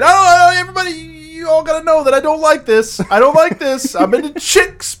like it. I don't. Everybody, you all gotta know that I don't like this. I don't like this. I'm into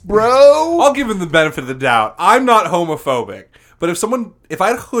chicks, bro." I'll give him the benefit of the doubt. I'm not homophobic, but if I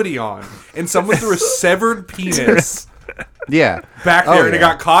had a hoodie on and someone threw a severed penis Yeah. back there and it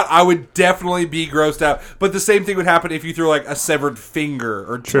yeah. got caught, I would definitely be grossed out. But the same thing would happen if you threw like a severed finger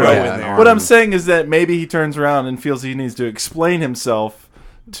or toe Yeah, in there. What I'm saying is that maybe he turns around and feels he needs to explain himself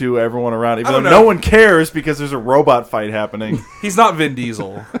to everyone around, even though don't know. no one cares because there's a robot fight happening. He's not Vin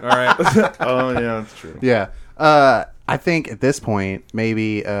Diesel, all right? Oh yeah, that's true. Yeah. I think at this point,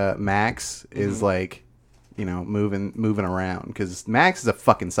 maybe Max is like, you know, moving around because Max is a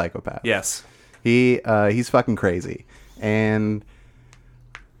fucking psychopath. Yes. He's fucking crazy, and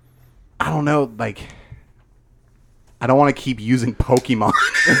I don't know, like, I don't want to keep using Pokemon,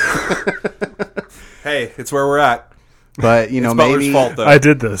 Hey, it's where we're at. but you know, It's Butler's maybe fault, though. I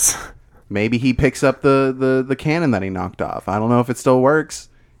did this. maybe he picks up the cannon that he knocked off. I don't know if it still works.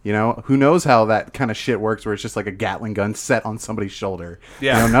 You know, who knows how that kind of shit works, where it's just like a Gatling gun set on somebody's shoulder.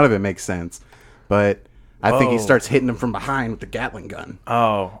 Yeah. You know, none of it makes sense, but I think he Whoa. starts hitting him from behind with the Gatling gun.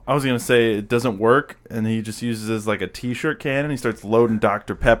 Oh, I was gonna say it doesn't work, and he just uses it as like a T-shirt cannon. He starts loading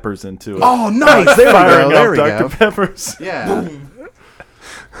Dr. Peppers into it. Oh, nice! There we go. Firing There off we Dr. go. Peppers. Yeah.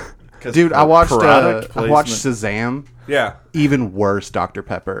 Dude, I watched Product Shazam. Yeah. Even worse Dr.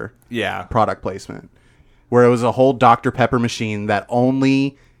 Pepper Yeah. product placement, where it was a whole Dr. Pepper machine that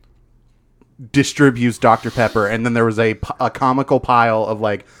only distributes Dr. Pepper, and then there was a comical pile of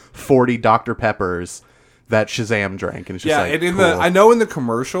like 40 Dr. Peppers that Shazam drank, and it's just Yeah, like, and in cool. I know in the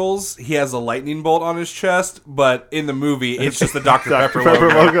commercials he has a lightning bolt on his chest, but in the movie it's just the Dr. Pepper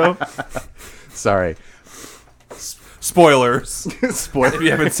logo. logo. Sorry, Spoilers. spoiler. If you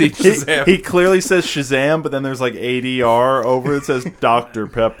haven't seen He, Shazam. he clearly says Shazam, but then there's like ADR over it says Dr.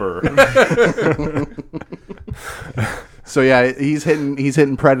 Pepper. So yeah, he's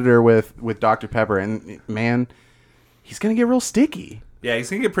hitting Predator with Dr. Pepper, and man, he's gonna get real sticky. Yeah, he's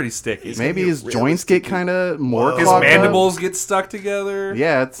gonna get pretty sticky. Maybe his joints get kind of more His clogged up. mandibles get stuck together.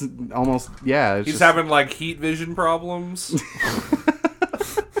 Yeah, it's almost It's He's just, having like heat vision problems.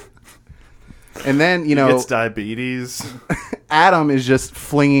 and then you know Gets diabetes. Adam is just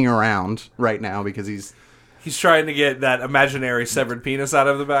flinging around right now because he's He's trying to get that imaginary severed penis out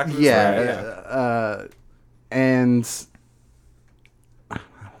of the back of his head. And I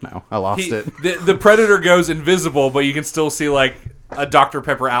don't know, I lost it. The Predator goes invisible, but you can still see like a Dr.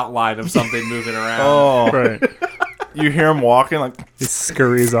 Pepper outline of something moving around. Oh, Right. you hear him walking like He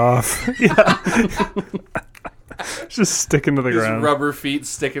scurries off. Yeah. Just sticking to the His ground. rubber feet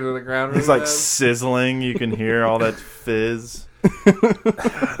sticking to the ground. he's like sizzling. You can hear all that fizz.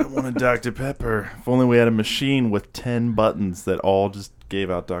 I don't want a Dr. Pepper. If only we had a machine with 10 buttons that all just gave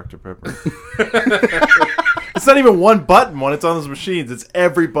out Dr. Pepper. It's not even one button when it's on those machines. It's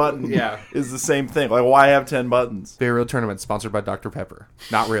every button Yeah. is the same thing. Like, why have 10 buttons? Bay Real Tournament sponsored by Dr. Pepper.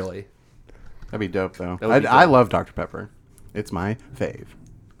 Not really. That'd be dope though. That would be I dope. love Dr. Pepper. It's my fave.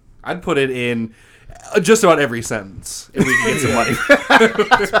 I'd put it in just about every sentence if we could get some money.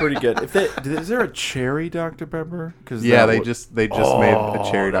 It's pretty good. Is there a cherry Dr. Pepper? Cause Yeah, that they would- just made a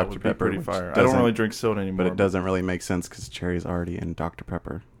cherry that Dr. would be Pepper. pretty which fire. I don't doesn't- really drink soda anymore. but it doesn't really make sense because cherry's already in Dr.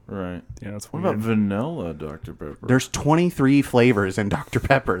 Pepper. Right. Yeah, that's What weird. about vanilla Dr. Pepper? There's 23 flavors in Dr.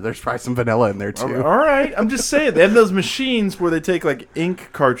 Pepper. There's probably some vanilla in there too. All right, I'm just saying they have those machines where they take like ink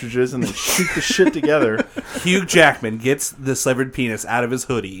cartridges and they shoot the shit together. Hugh Jackman gets the severed penis out of his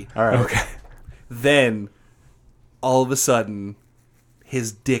hoodie. All right. Okay. Then, all of a sudden,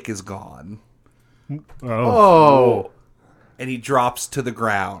 his dick is gone. Oh. Oh, And he drops to the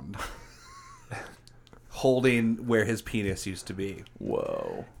ground, holding where his penis used to be.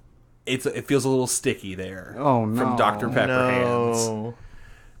 Whoa. It feels a little sticky there. Oh, no. From Dr. Pepper hands. No.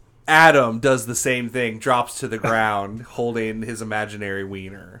 Adam does the same thing, drops to the ground, holding his imaginary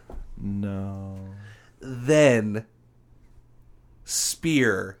wiener. No. then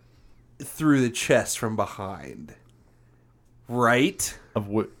spear through the chest from behind. Right? Of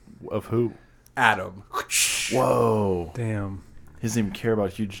who? Adam. Whoa. Damn. He doesn't even care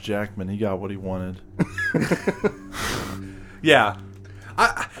about Hugh Jackman. He got what he wanted. Yeah.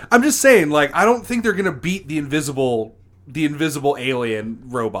 I'm just saying, like, I don't think they're gonna beat the invisible alien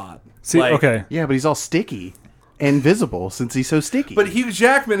robot. See, Like, okay. Yeah, but he's all sticky and visible since he's so sticky. But Hugh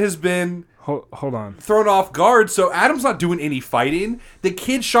Jackman has been Hold on. thrown off guard, so Adam's not doing any fighting. The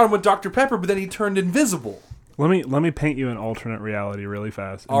kid shot him with Dr. Pepper, but then he turned invisible. Let me paint you an alternate reality really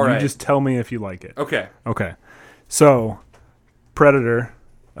fast. And All right. You just tell me if you like it. Okay. Okay. So, Predator,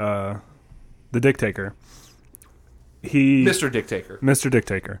 the Dictator, Mr. Dictator. Mr.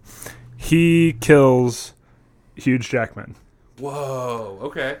 Dictator, he kills Hugh Jackman, Whoa,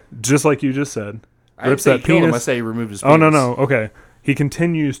 okay. just like you just said. I didn't Rips say he that killed him, I penis. say he removed his Oh penis. no. Okay. He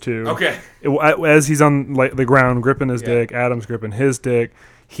continues to. Okay. As he's on like the ground gripping his Yeah. dick, Adam's gripping his dick.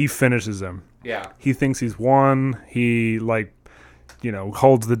 He finishes him. Yeah. He thinks he's won. He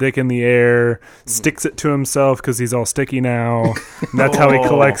holds the dick in the air, sticks it to himself because he's all sticky now. And that's how he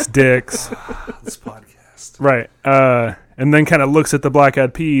collects dicks. This podcast. Right. And then kind of looks at the black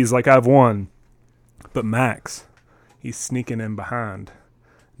eyed peas like I've won. But Max, he's sneaking in behind.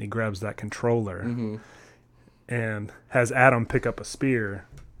 And he grabs that controller and has Adam pick up a spear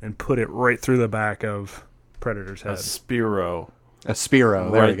and put it right through the back of Predator's A head. Spiro. a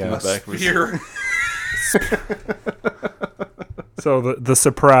Spiro. There Right we go. through the back of his- Spear. So the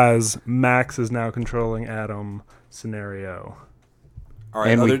surprise, Max is now controlling Adam scenario. All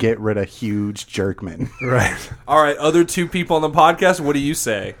right, And we other, get rid of huge Jerkman. Right. all right, other two people on the podcast, what do you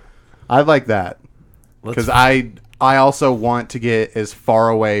say? I like that. Because I also want to get as far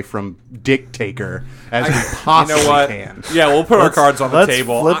away from Dictator as we You possibly know what? can. Yeah, we'll put our cards on the Let's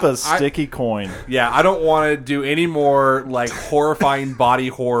table. flip a I- sticky coin. Yeah, I don't want to do any more like horrifying body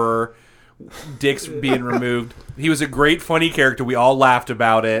horror, dicks being removed. He was a great, funny character. We all laughed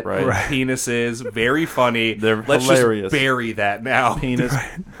about it. Right. Right. Penises, very funny. They're Let's hilarious. just bury that now. Penis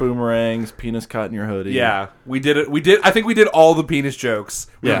boomerangs, penis caught in your hoodie. Yeah, we did it. I think we did all the penis jokes.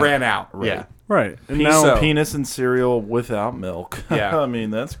 We Yeah. ran out. Right. Yeah. Right. And Now So- penis and cereal without milk. Yeah. I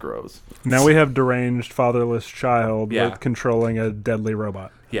mean, that's gross. now we have deranged fatherless child Yeah. with controlling a deadly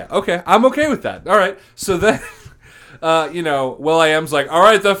robot. Yeah. Okay. I'm okay with that. All right. So then, Will.i.am's like, all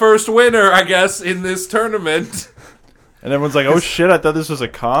right, the first winner, I guess, in this tournament. And everyone's like, oh shit, I thought this was a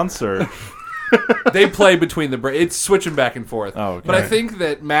concert. They play between it's switching back and forth. Oh, okay. But I think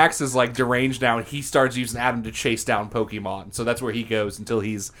that Max is like deranged now, and he starts using Adam to chase down Pokemon. So that's where he goes until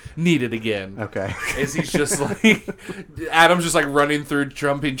he's needed again. Okay. Is he's just like Adam's just like running through,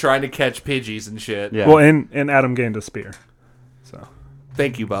 jumping, trying to catch Pidgeys and shit. Yeah. Well, and Adam gained a spear. So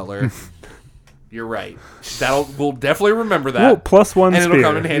Thank you, Butler. You're right. We'll definitely remember that. well, plus one and spear. it'll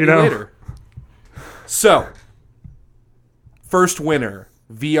come in handy later. So, first winner,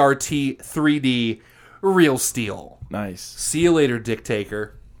 VRT 3D Real Steel. Nice. See you later,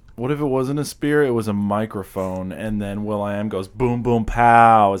 Dictator. What if it wasn't a spear? It was a microphone, and then Will.i.am goes boom, boom,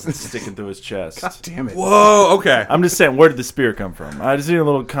 pow as it's sticking through his chest. God damn it. Whoa, okay. I'm just saying, where did the spear come from? I just need a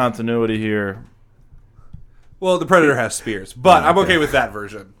little continuity here. Well, the Predator has spears, but I'm okay with that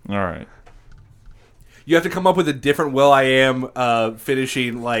version. All right. You have to come up with a different Will.i.am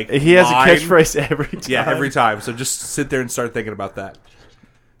finishing, like, He has line. a catchphrase every time. Yeah, every time. So just sit there and start thinking about that.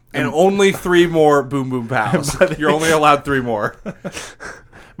 And only 3 more boom boom pows. You're only allowed 3 more.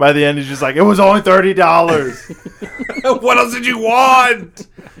 By the end, he's just like, it was only $30. What else did you want?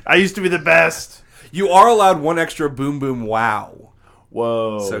 I used to be the best. You are allowed 1 extra boom boom wow.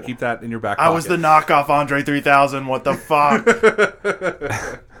 Whoa. So keep that in your back I pocket. was the knockoff Andre 3000. What the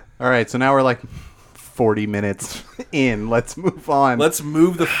fuck? All right, so now we're like 40 minutes in. Let's move on. Let's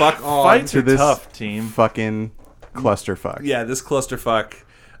move the fuck on. Fights to are this tough, team. fucking clusterfuck. Yeah, this clusterfuck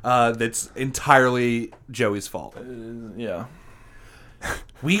that's entirely Joey's fault. Yeah.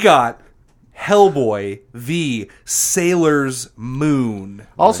 We got Hellboy v. Sailor's Moon.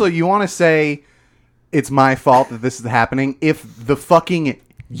 Also, you want to say it's my fault that this is happening? If the fucking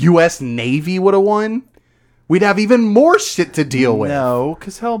U.S. Navy would have won, we'd have even more shit to deal with. No,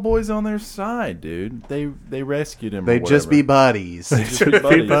 because Hellboy's on their side, dude. They rescued him. or They'd just be whatever. buddies. Just be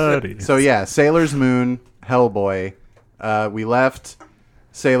buddies. buddies. So yeah, Sailor's Moon, Hellboy. We left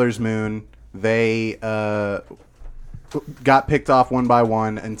Sailor's Moon. They got picked off one by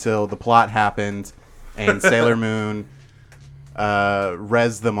one until the plot happened, and Sailor Moon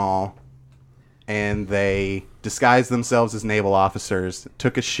rezzed them all, and they disguised themselves as naval officers,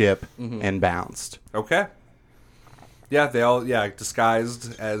 took a ship, and bounced. Okay. Yeah, they all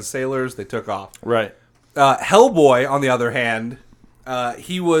disguised as sailors. They took off. Right. Hellboy, on the other hand,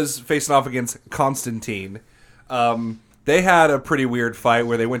 he was facing off against Constantine. They had a pretty weird fight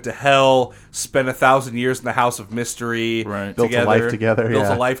where they went to hell, spent 1,000 years in the House of Mystery, Right. Built a life together, built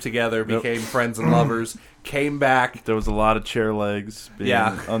yeah. a life together, became friends and lovers, came back, There was a lot of chair legs being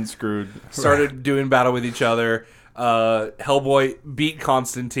unscrewed. started doing battle with each other. Hellboy beat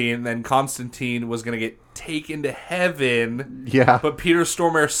Constantine, and then Constantine was going to get taken to heaven. Yeah. But Peter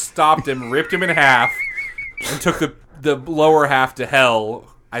Stormare stopped him, ripped him in half, and took the lower half to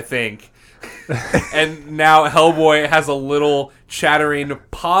hell, I think. And now Hellboy has a little chattering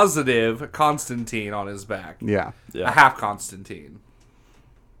positive Constantine on his back. Yeah. A half Constantine.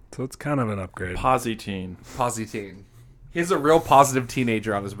 So it's kind of an upgrade. Positine. Positine. He has a real positive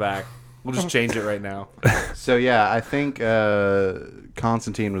teenager on his back. We'll just change it right now. So yeah, I think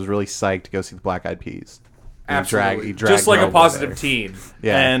Constantine was really psyched to go see the Black Eyed Peas. Absolutely. He dragged Just like a Hellboy positive there. teen.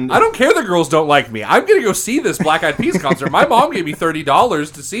 Yeah. And I don't care the girls don't like me. I'm going to go see this Black Eyed Peas concert. My mom gave me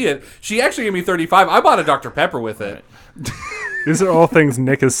 $30 to see it. She actually gave me $35. I bought a Dr. Pepper with it. These are all things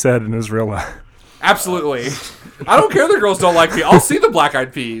Nick has said in his real life. Absolutely. I don't care the girls don't like me. I'll see the Black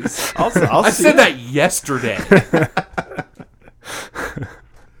Eyed Peas. I'll I see said that yesterday.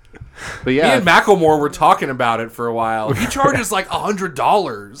 But Me yeah, and Macklemore were talking about it for a while. He charges like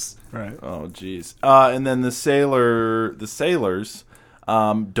 $100. Right. Oh, jeez. And then the sailors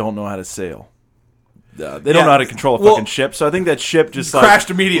don't know how to sail. They don't know how to control a fucking ship. So I think that ship just Crashed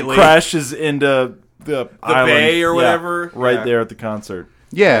immediately. crashes into the island. bay or Yeah, whatever. right Yeah. there at the concert.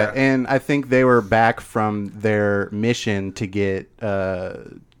 yeah, and I think they were back from their mission to get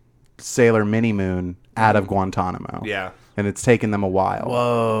Sailor Mini Moon out of Guantanamo. Yeah. And it's taken them a while.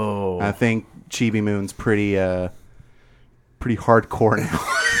 Whoa. I think Chibi Moon's pretty hardcore now.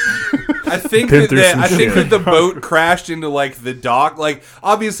 I think Been that through some shit. the boat crashed into like the dock. Like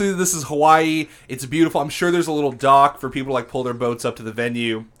obviously this is Hawaii. It's beautiful. I'm sure there's a little dock for people to like pull their boats up to the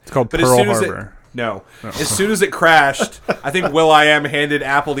venue. It's called But Pearl as soon as Harbor. as soon as it crashed, I think Will.i.am handed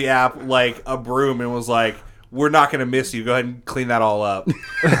Apple the app like a broom and was like, "We're not going to miss you. Go ahead and clean that all up." And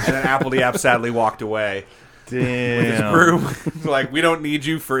then Apple the app sadly walked away. Damn. Broom, like we don't need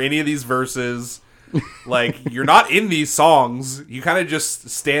you for any of these verses. Like you're not in these songs. You kind of just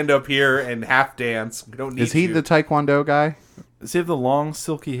stand up here and half dance. We don't need. Is he you. the Taekwondo guy? Does he have the long,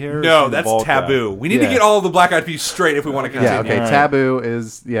 silky hair? or is No, he the that's bald guy? Taboo. We need to Yeah. get all of the Black Eyed Peas straight if we want to continue. Yeah, okay. Alright. Taboo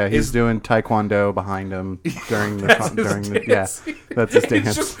is he's Is- doing Taekwondo behind him during the That's his during the dance. that's his It's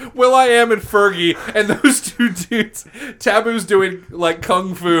dance. just Will.i.am and Fergie, and those two dudes. Taboo's doing like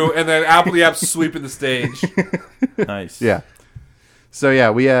kung fu, and then Apple the App's sweeping the stage. Nice. Yeah. So yeah,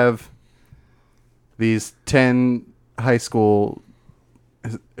 we have these 10 high school.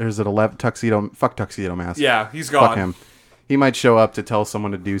 Is it 11 tuxedo? Fuck Tuxedo Mask. Yeah, he's gone. Fuck him. He might show up to tell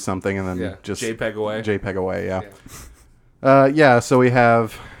someone to do something and then Yeah, just JPEG away. JPEG away. Yeah. Yeah. So we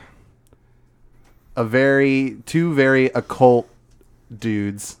have two very occult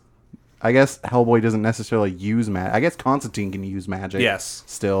dudes. I guess Hellboy doesn't necessarily use magic. I guess Constantine can use magic. Yes.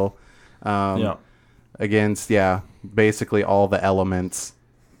 Still. Yeah. Against basically all the elements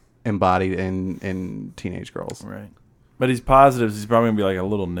embodied in teenage girls. Right. But he's positive. He's probably going to be like a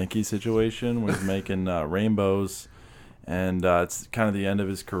little Nicky situation where he's making rainbows. And it's kind of the end of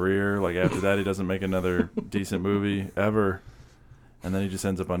his career. Like after that, he doesn't make another decent movie ever. And then he just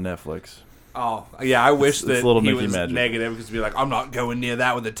ends up on Netflix. Oh, yeah, I wish It's that little he Mickey was magic. negative because he'd be like, I'm not going near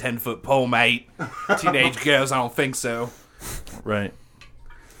that with a 10-foot pole, mate. Teenage girls, I don't think so. Right.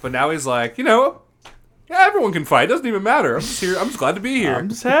 But now he's like, yeah, everyone can fight. It doesn't even matter. I'm just here. I'm just glad to be here. I'm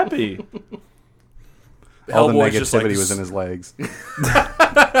just happy. All the Hellboy's negativity just like, was in his legs.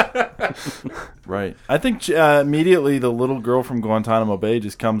 Right. I think immediately the little girl from Guantanamo Bay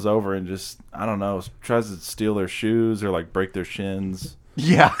just comes over and just, I don't know, tries to steal their shoes or like break their shins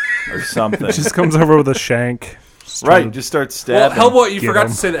Yeah. or something. Just comes over with a shank. right. Just starts Well, stabbing. Hellboy, you Get forgot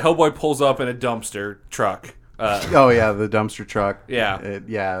him. to say that Hellboy pulls up in a dumpster truck. Oh yeah, the dumpster truck.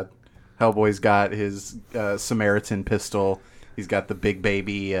 Yeah. Hellboy's got his Samaritan pistol. He's got the big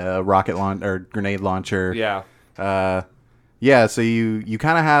baby rocket or grenade launcher. Yeah. Yeah. So you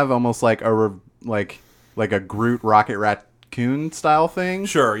kind of have almost like like a Groot Rocket Raccoon style thing.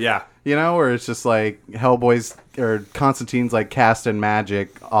 Sure, yeah. You know, where it's just like Hellboy's or Constantine's like casting magic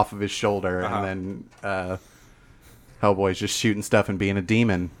off of his shoulder, and then Hellboy's just shooting stuff and being a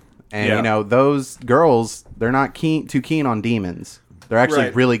demon. And Yeah. those girls, they're not too keen on demons. They're actually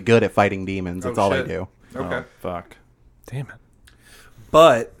Right. really good at fighting demons. That's Oh, all shit. they do. Okay. Oh, fuck. Damn it.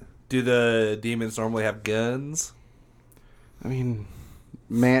 But do the demons normally have guns? I mean,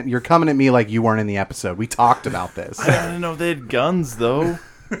 man, you're coming at me like you weren't in the episode. We talked about this. I don't know if they had guns, though.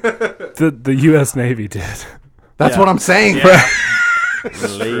 The U.S. Navy did. That's Yeah. what I'm saying. Yeah.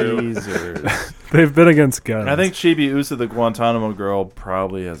 Lasers. They've been against guns. I think Chibi Usa, the Guantanamo girl,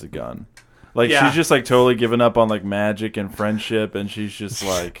 probably has a gun. Like, Yeah. she's just, like, totally given up on, like, magic and friendship, and she's just,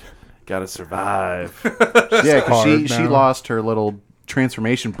 like, gotta survive. Yeah, because hard she now. lost her little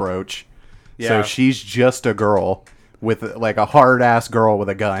transformation brooch. Yeah. So she's just a girl with like a hard ass girl with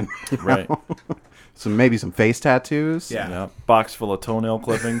a gun. Right. So maybe some face tattoos. Yeah. Yeah. Box full of toenail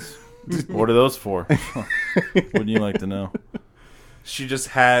clippings. What are those for? Wouldn't you like to know? She just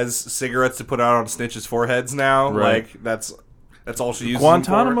has cigarettes to put out on snitches' foreheads now. Right. Like that's all she uses.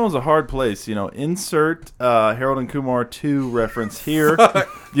 Guantanamo is a hard place. You know, insert Harold and Kumar 2 reference here.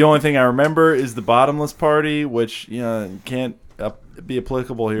 The only thing I remember is the bottomless party, which, you know, can't be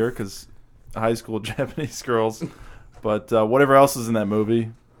applicable here because high school Japanese girls. But whatever else is in that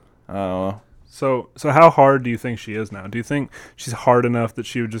movie, I don't know. So how hard do you think she is now? Do you think she's hard enough that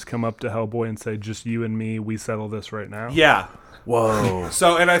she would just come up to Hellboy and say, just you and me, we settle this right now? Yeah. Whoa.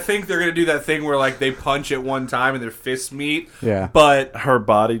 So, and I think they're gonna do that thing where like they punch at one time and their fists meet. Yeah. But Her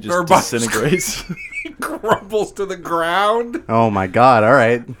body just Her body- disintegrates. crumbles to the ground. Oh my god! All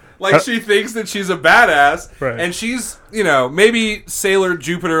right. Like she thinks that she's a badass, Right. and she's, you know, maybe Sailor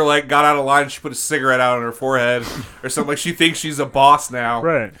Jupiter like got out of line. And she put a cigarette out on her forehead or something. Like she thinks she's a boss now,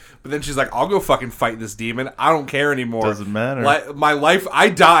 Right. But then she's like, "I'll go fucking fight this demon. I don't care anymore. Doesn't matter. My life. I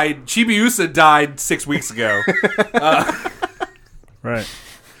died. Chibiusa died 6 weeks ago. Right.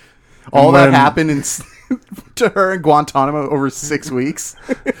 All that when- happened to her in Guantanamo over 6 weeks.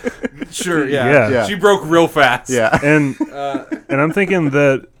 Sure, Yeah. Yeah. She broke real fast. Yeah. And and I'm thinking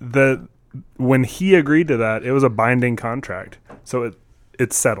that when he agreed to that, it was a binding contract. So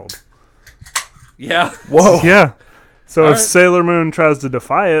it's settled. yeah. Whoa. Yeah. So if right. Sailor Moon tries to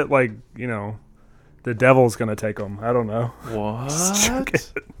defy it, like, you know, the devil's going to take him. I don't know.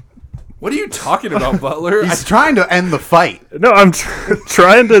 What? What are you talking about, Butler? He's trying to end the fight. No, I'm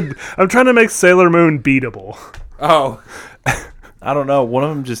trying to make Sailor Moon beatable. Oh, I don't know. One of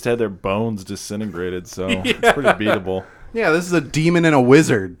them just had their bones disintegrated, so it's pretty beatable. Yeah, this is a demon and a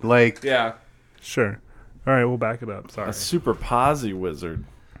wizard. Like yeah, Sure. All right, we'll back it up. Sorry. A super posi wizard.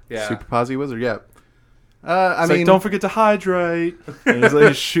 yeah. super posi wizard. Yeah. I It's mean, like, don't forget to hydrate. And he's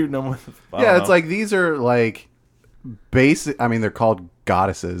like shooting them with. I don't yeah, know. it's like these are like basic. I mean, they're called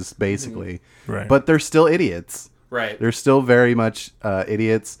goddesses basically, Right. but they're still idiots. Right. They're still very much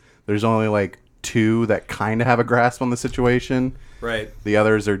idiots. There's only like 2 that kind of have a grasp on the situation. Right. The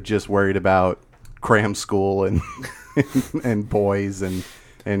others are just worried about cram school and and boys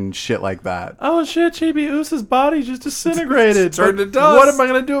and shit like that. Oh shit, Chibi Usa's body just disintegrated. Turned But to dust. What am I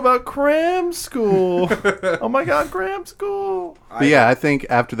gonna do about cram school? Oh my god, cram school. But yeah, I think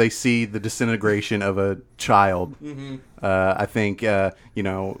after they see the disintegration of a child, I think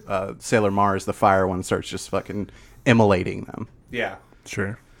Sailor Mars, the fire one, starts just fucking immolating them. Yeah.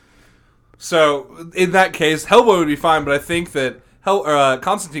 Sure. So in that case, Hellboy would be fine, but I think that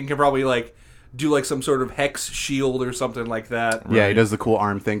Constantine can probably like do like some sort of hex shield or something like that. Yeah, he does the cool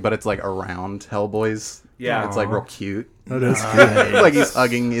arm thing, but it's like around Hellboy's. Yeah. It's like real cute. That is good. Like he's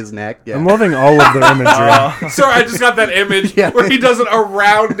hugging his neck. Yeah. I'm loving all of their imagery. Sorry, I just got that image Yeah. where he does it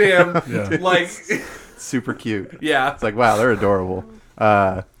around him, Yeah. like Super cute. yeah. It's like, wow, they're adorable.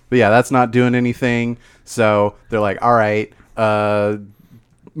 But yeah, that's not doing anything. So they're like, all right,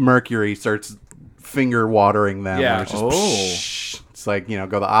 Mercury starts finger watering them. Yeah. And it's just, Oh. psh. It's like,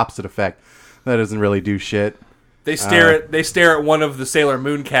 go the opposite effect. That doesn't really do shit. They stare at one of the Sailor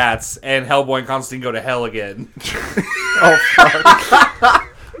Moon cats, and Hellboy and Constantine go to hell again. Oh fuck.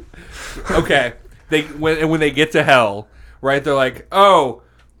 Okay, when they get to hell, right? They're like, "Oh,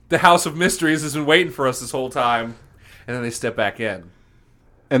 the House of Mysteries has been waiting for us this whole time," and then they step back in.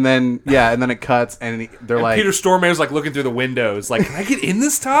 And then it cuts, and they're And like, Peter Stormare's like looking through the windows, like, "Can I get in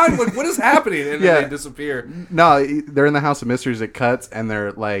this time? Like, what is happening?" And then Yeah. they disappear. no, they're in the House of Mysteries. It cuts, and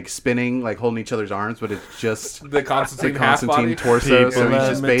they're like spinning, like holding each other's arms, but it's just The Constantine the half body. Constantine torso. So he's Let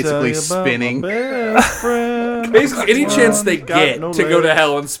just me basically tell you about spinning. my best friend. Basically, any chance they Got get no to go to legs.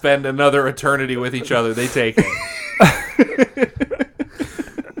 hell and spend another eternity with each other, they take it.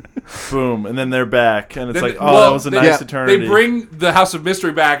 Boom, and then they're back, and it's Then- like, oh, well, that was a they- nice yeah, eternity. They bring the House of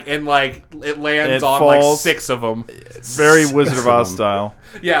Mystery back, and like it lands It on like falls. 6 of them. very Wizard of Oz Awesome. style.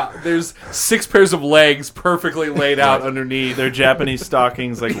 Yeah, there's 6 pairs of legs perfectly laid out underneath. Their Japanese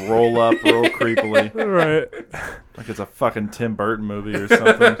stockings like roll up real creepily, All right. like it's a fucking Tim Burton movie or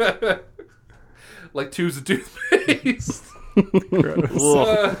something. Like tubes of toothpaste.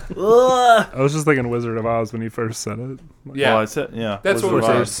 I was just thinking Wizard of Oz when he first said it. Yeah, Well, I said, yeah. that's what Wizard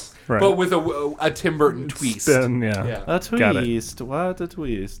we're of saying. Oz. Right. But with a Tim Burton twist. Spin, yeah. Yeah. A Got it. twist. What a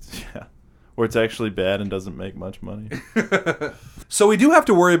twist. Yeah. Where it's actually bad and doesn't make much money. So we do have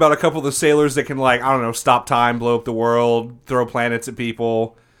to worry about a couple of the sailors that can, like, I don't know, stop time, blow up the world, throw planets at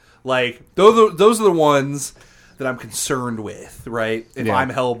people. Like, those are the ones that I'm concerned with, right? If Yeah. I'm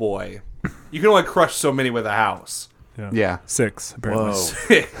Hellboy. You can only crush so many with a house. Yeah. 6, apparently.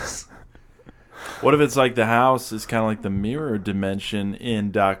 Whoa. What if it's like the house is kind of like the mirror dimension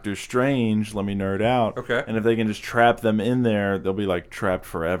in Doctor Strange? Let me nerd out. Okay. And if they can just trap them in there, they'll be like trapped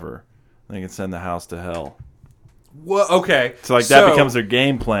forever. They can send the house to hell. Well, okay. So like that becomes their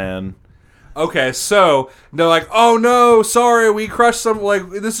game plan. Okay, so they're like, oh no, sorry, we crushed some, like,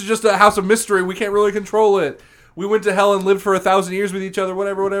 this is just a house of mystery. We can't really control it. We went to hell and lived for 1,000 years with each other,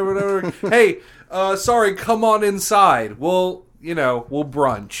 whatever. Hey, sorry, come on inside. We'll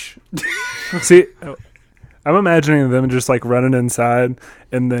brunch. See, I'm imagining them just like running inside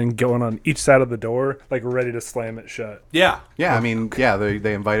and then going on each side of the door, like ready to slam it shut. Yeah. Yeah, I mean, yeah,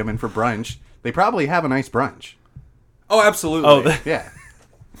 they invite him in for brunch. They probably have a nice brunch. Oh, absolutely. Oh, Yeah.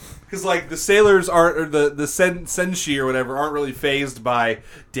 Because, like, the sailors aren't, or the Senshi or whatever, aren't really phased by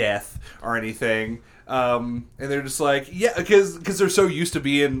death or anything. And they're just like, yeah, because they're so used to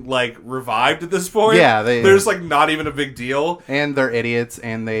being, like, revived at this point. Yeah, they're just, like, not even a big deal. And they're idiots,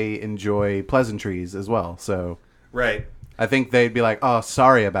 and they enjoy pleasantries as well. So Right. I think they'd be like, oh,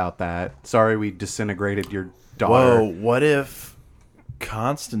 sorry about that. Sorry we disintegrated your Whoa, daughter. what if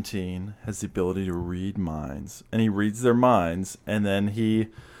Constantine has the ability to read minds, and he reads their minds, and then he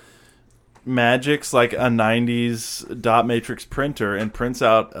magics like a 90s dot matrix printer and prints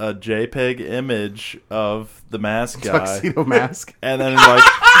out a JPEG image of the mask guy, Tuxedo mask. and then like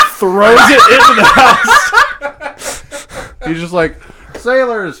throws it into the house. He's just like,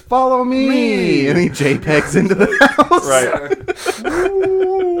 sailors, follow me. And he JPEGs into the house.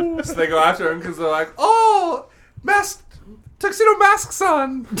 Right. So they go after him because they're like, oh, tuxedo masks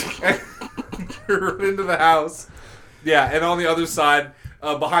on. And run into the house. Yeah, and on the other side,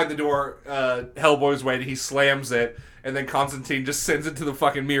 behind the door, Hellboy's waiting. He slams it, and then Constantine just sends it to the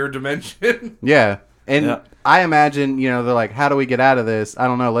fucking mirror dimension. Yeah. And Yeah. I imagine, they're like, how do we get out of this? I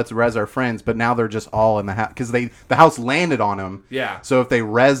don't know. Let's res our friends. But now they're just all in the house. Because the house landed on them. Yeah. So if they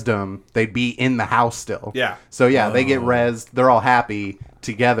resed them, they'd be in the house still. Yeah. So yeah, they get resed. They're all happy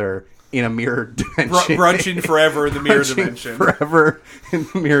together in a mirror dimension. Brunching forever in the mirror Brunching dimension. Forever in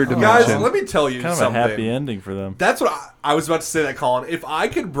the mirror Guys, dimension. let me tell you Kind of something. a happy ending for them. That's what I was about to say that, Colin. If I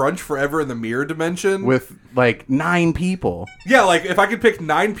could brunch forever in the mirror dimension... With like 9 people. Yeah, like, if I could pick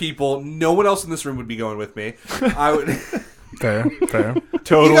 9 people, no one else in this room would be going with me. I would... Fair.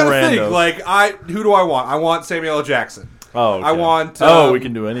 Total You gotta random. think, like, who do I want? I want Samuel L. Jackson. Oh, okay. I want... we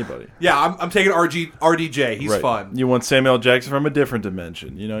can do anybody. Yeah, I'm taking RDJ. He's Right. fun. You want Samuel Jackson from a different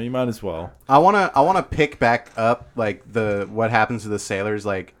dimension. You might as well. I wanna pick back up like what happens to the sailors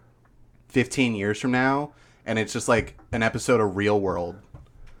like 15 years from now, and it's just like an episode of Real World.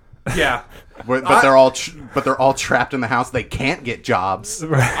 Yeah. But they're all trapped in the house. They can't get jobs.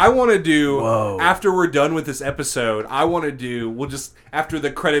 I want to do, after we're done with this episode, we'll just, after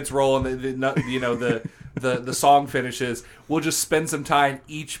the credits roll and the song finishes, we'll just spend some time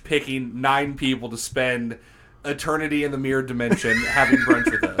each picking 9 people to spend eternity in the mirror dimension having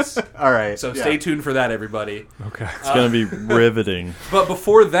brunch with us. All right. So stay tuned for that, everybody. Okay. It's going to be riveting. But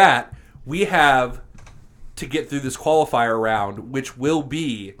before that, we have to get through this qualifier round, which will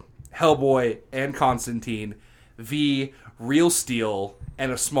be Hellboy and Constantine v. Real Steel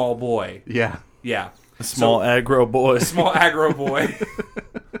and a small boy. Yeah. Yeah. A small aggro boy. Small aggro boy.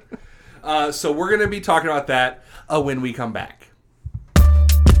 So we're going to be talking about that when we come back.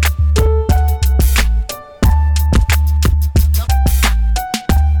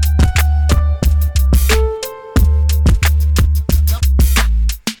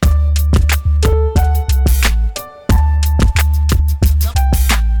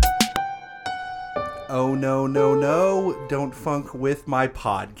 Oh, no. Don't funk with my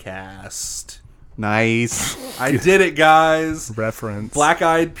podcast. Nice. I did it, guys. Reference. Black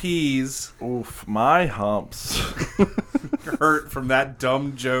Eyed Peas Oof, my humps. hurt from that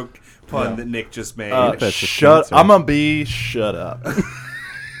dumb joke pun that Nick just made. that's just Shut. cancer. I'm gonna be shut up.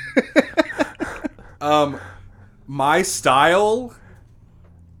 My style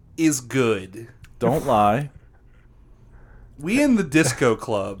is good. Don't lie. We in the disco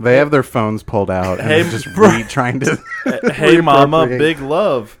club. They have their phones pulled out and Hey, they're just bro. trying to. Hey, mama, Reappropriate. big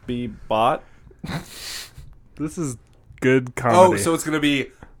love. Be bot. This is good Oh, comedy. so it's going to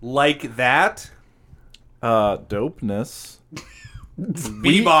be like that? Dopeness.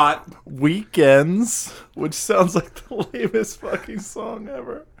 Bebot. Weekends, which sounds like the lamest fucking song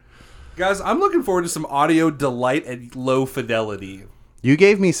ever. Guys, I'm looking forward to some audio delight at low fidelity. You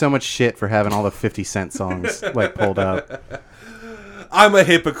gave me so much shit for having all the 50 Cent songs like pulled up. I'm a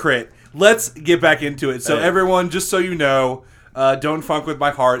hypocrite. Let's get back into it. So everyone, just so you know, Don't Funk With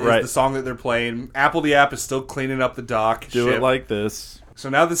My Heart is the song that they're playing. Apple the App is still cleaning up the dock. Do it like this. So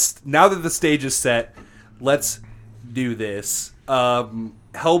now that the stage is set, let's do this.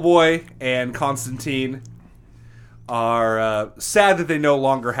 Hellboy and Constantine are sad that they no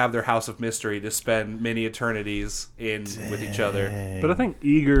longer have their House of Mystery to spend many eternities in with each other. But I think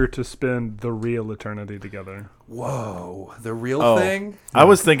eager to spend the real eternity together. Whoa, the real thing? I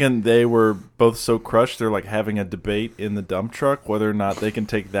was thinking they were both so crushed they're like having a debate in the dump truck whether or not they can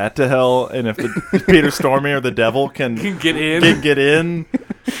take that to hell, and if Peter Stormy or the devil can get in. Get in.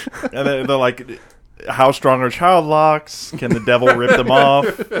 And they're like, how strong are child locks? Can the devil rip them off?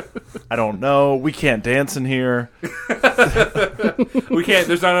 I don't know. We can't dance in here. We can't.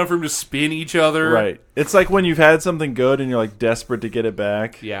 There's not enough room to spin each other. Right. It's like when you've had something good and you're like desperate to get it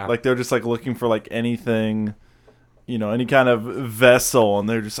back. Yeah. Like they're just like looking for like anything, you know, any kind of vessel, and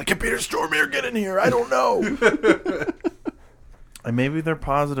they're just like, can Peter Stormare get in here? I don't know. And maybe their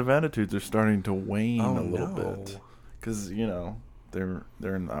positive attitudes are starting to wane a little bit. Because, you know, they're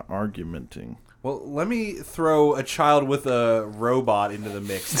argumenting. Well, let me throw a child with a robot into the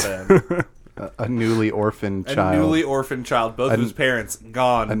mix then. A newly orphaned A child. newly orphaned child, both of his parents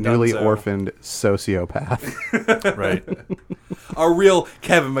gone. A newly donezo. orphaned sociopath. Right. A real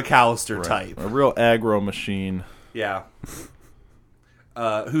Kevin McAllister type. A real aggro machine. Yeah.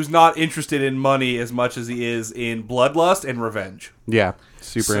 Who's not interested in money as much as he is in bloodlust and revenge. Yeah,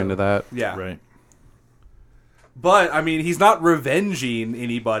 super into that. Yeah. Right. But, I mean, he's not revenging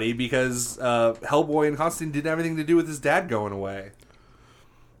anybody because Hellboy and Constantine didn't have anything to do with his dad going away.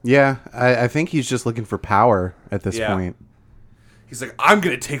 Yeah, I think he's just looking for power at this Yeah. point. He's like, I'm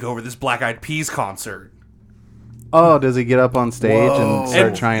going to take over this Black Eyed Peas concert. Oh, does he get up on stage and start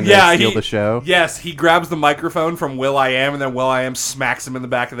And- trying to yeah, steal he- the show? Yes, he grabs the microphone from Will.i.am, and then Will.i.am smacks him in the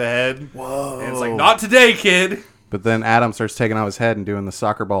back of the head. Whoa. And it's like, not today, kid. But then Adam starts taking off his head and doing the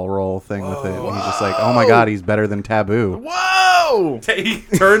soccer ball roll thing with it. And he's just like, oh my god, he's better than Taboo. Whoa! He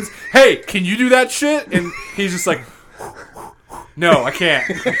turns, hey, can you do that shit? And he's just like, no, I can't.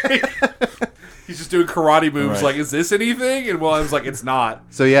 He's just doing karate moves Right. like, is this anything? And Will.i.am's like, it's not.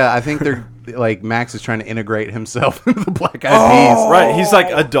 So yeah, I think they're like Max is trying to integrate himself into the Black Eyed Peas. Right, he's like,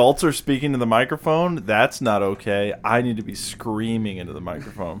 adults are speaking to the microphone. That's not okay. I need to be screaming into the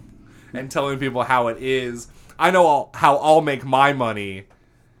microphone. And telling people how it is. I know how I'll make my money.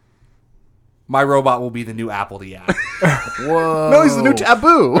 My robot will be the new Apple the App. Whoa! No, he's the new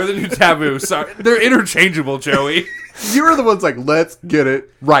Taboo. Or the new Taboo. Sorry. They're interchangeable, Joey. You were the ones like, let's get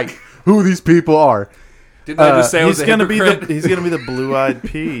it right. Who these people are. Didn't I just say I was He's a gonna be hypocrite? he's gonna be the blue-eyed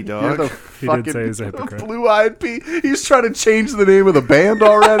pea, You're dog. the He fucking did say he's a hypocrite. Blue-eyed pea. He's trying to change the name of the band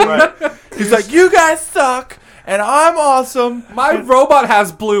already. He's like, you guys suck, and I'm awesome. My robot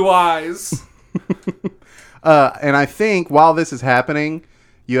has blue eyes. And I think while this is happening,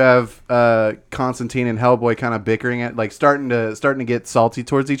 you have Constantine and Hellboy kind of bickering at, like starting to get salty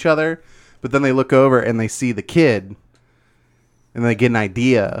towards each other. But then they look over and they see the kid, and they get an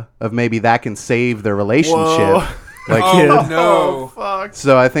idea of maybe that can save their relationship. Whoa. Like, Oh, no. Fuck.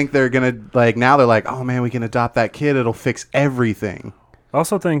 so I think they're gonna like now they're like, oh man, we can adopt that kid. It'll fix everything. I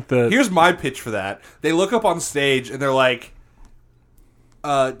also think that Here's my pitch for that. They look up on stage and they're like,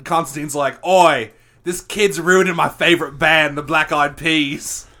 Constantine's like, oi, this kid's ruining my favorite band, the Black Eyed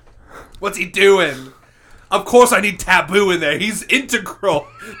Peas. What's he doing? Of course I need Taboo in there. He's integral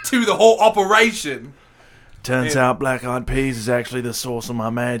to the whole operation. Turns out Black Eyed Peas is actually the source of my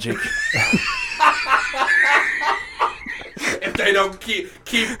magic. If they don't keep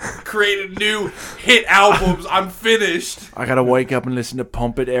creating new hit albums, I'm finished. I gotta wake up and listen to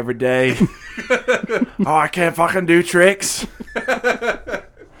Pump It every day. Oh, I can't fucking do tricks.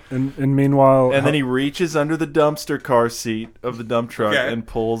 and meanwhile, And then he reaches under the dumpster car seat of the dump truck Okay. and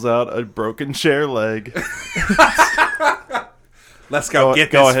pulls out a broken chair leg. Let's go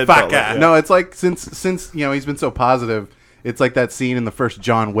get go this ahead, fucker. fella. Yeah. No, it's like since you know he's been so positive, it's like that scene in the first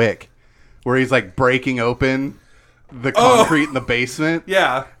John Wick where he's like breaking open the concrete in the basement.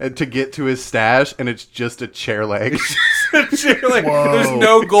 Yeah. And to get to his stash, and it's just a chair leg. Like, there's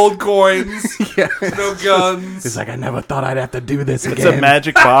no gold coins, no guns. He's like, I never thought I'd have to do this It's again. a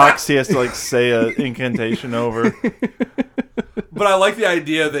magic box. He has to like say an incantation over. But I like the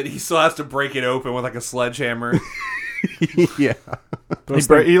idea that he still has to break it open with like a sledgehammer. Yeah.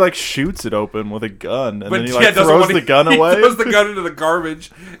 He like shoots it open with a gun, and then he like doesn't throws wanna- the gun he away. throws the gun into the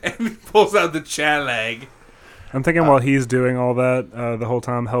garbage and he pulls out the chalag. I'm thinking while he's doing all that, the whole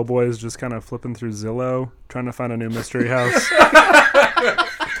time Hellboy is just kind of flipping through Zillow, trying to find a new mystery house.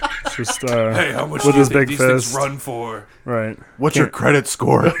 Just Hey, how much with do you his think big these things fist. run for? Right. What's your credit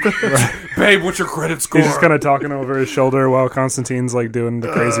score? Babe, what's your credit score? He's just kind of talking over his shoulder while Constantine's like doing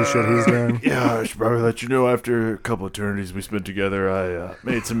the crazy shit he's doing. Yeah, I should probably let you know. After a couple eternities we spent together, I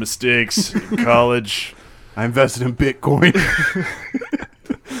made some mistakes in college. I invested in Bitcoin.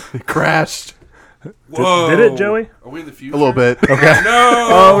 It crashed Whoa. Did it, Joey? Are we in the future? a little bit. Okay. No!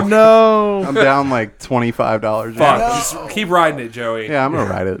 Oh no! I'm down like $25. Fuck. Just keep riding it, Joey. Yeah, I'm gonna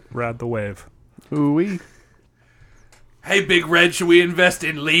ride it. Ride the wave. Ooh-wee. Hey, Big Red, should we invest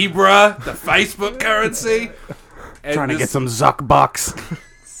in Libra, the Facebook currency? And Trying to get some Zuck bucks.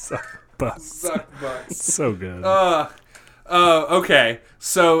 But Suck bucks. so good. Okay,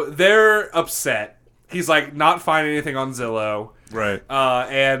 so they're upset. He's like not finding anything on Zillow. Right.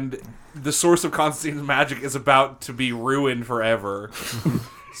 And the source of Constantine's magic is about to be ruined forever.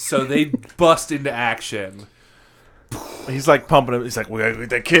 So they bust into action. He's like pumping him. He's like, we gotta get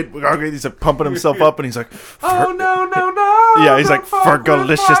that kid. We gotta get. He's like pumping himself up, and he's like, Oh no! yeah. He's like,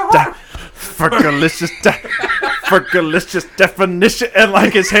 Fergalicious, Fergalicious definition, and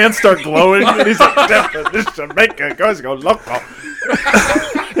like his hands start glowing, and he's like, definition, make it go loco.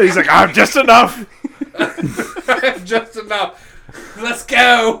 He's like, I'm just enough. Just enough. Let's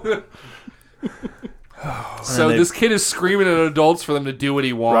go. So they- this kid is screaming at adults for them to do what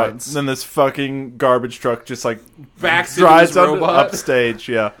he Right. wants. And then this fucking garbage truck just like Backs into drives his up robot. upstage.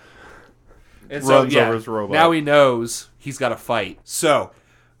 Yeah. And runs over his robot. Now he knows he's got to fight. So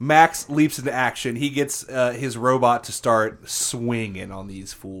Max leaps into action. He gets his robot to start swinging on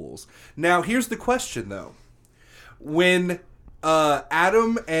these fools. Now here's the question, though: when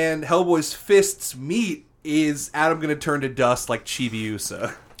Adam and Hellboy's fists meet, is Adam going to turn to dust like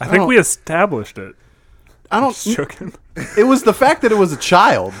Chibiusa? I think we established it. I don't. Shooken. It was the fact that it was a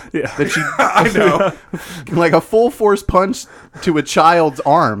child. Yeah. That she I know. like a full force punch to a child's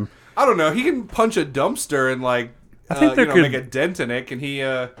arm. I don't know. He can punch a dumpster and like I think there could- make a dent in it. Can he?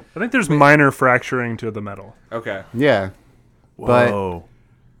 I think there's minor fracturing to the metal. Okay. Yeah, but Whoa.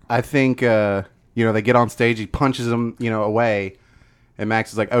 I think they get on stage. He punches him away, and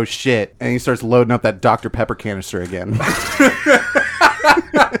Max is like, "Oh shit!" And he starts loading up that Dr. Pepper canister again.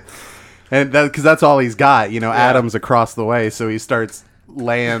 And because that's all he's got, Adam's across the way, so he starts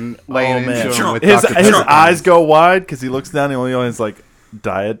laying into him with His Dr. Pepper. eyes go wide because he looks down and he only has like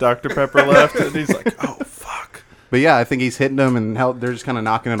Diet Dr. Pepper left, and he's like, "Oh fuck!" But yeah, I think he's hitting them, and they're just kind of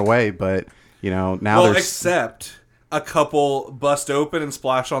knocking it away. But now Well, they're except a couple bust open and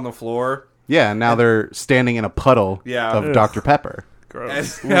splash on the floor. now they're standing in a puddle Yeah. of Ugh. Dr. Pepper.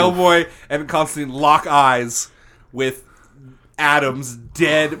 Gross. And Hellboy and Constantine lock eyes with Adam's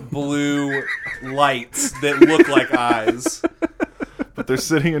dead blue lights that look like eyes. But they're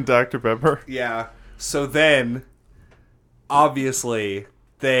sitting in Dr. Pepper. Yeah. So then, obviously,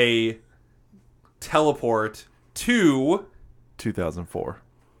 they teleport to... 2004.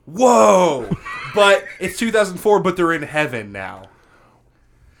 Whoa! But it's 2004, but they're in heaven now.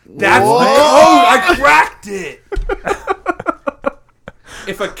 That's the What? code! I cracked it!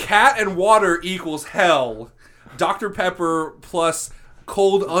 If a cat and water equals hell, Dr. Pepper plus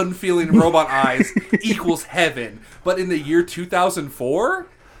cold, unfeeling robot eyes equals heaven. But in the year 2004?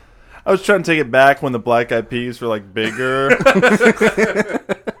 I was trying to take it back when the Black Eyed Peas were like bigger.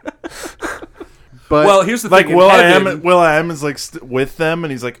 But Well, here's the Like thing. Will.i.am is like with them,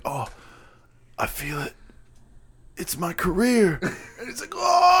 and he's like, "Oh, I feel it. It's my career." And he's like,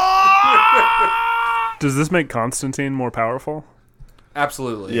 "Oh." Does this make Constantine more powerful?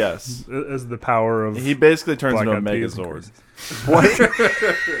 Absolutely. Yes, As the power of he basically turns Black into a Eyed Peas Megazord.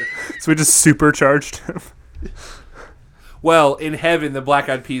 So we just supercharged him. Well, in heaven, the Black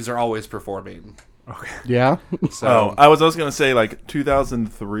Eyed Peas are always performing. yeah, So Oh, I was gonna say like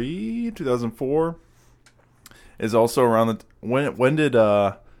 2003, 2004 is also around the when did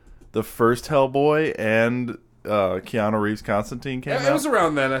the first Hellboy and Keanu Reeves Constantine came it out? was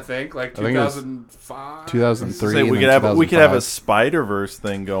around then, I think, like think it was 2005. 2003. Say and we then could have a 2005. Spider-Verse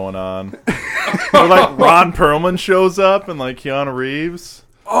thing going on. Where like Ron Perlman shows up and like Keanu Reeves.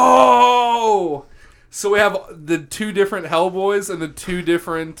 Oh! So we have the two different Hellboys and the two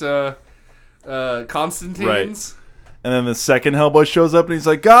different Constantines. Right. And then the second Hellboy shows up and he's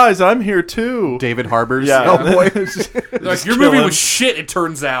like, "Guys, I'm here too." David Harbour's Yeah. Hellboy. Like, Just your kill movie him. was shit, it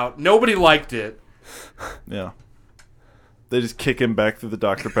turns out. Nobody liked it. Yeah. They just kick him back through the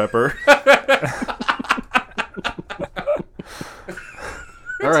Dr. Pepper.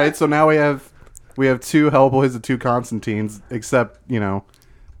 All right, so now we have two Hellboys and two Constantines, except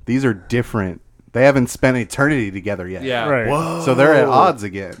these are different. They haven't spent eternity together yet. Yeah. Right. Whoa. So they're at odds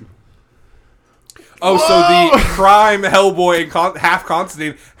again. Oh, so the prime Hellboy and half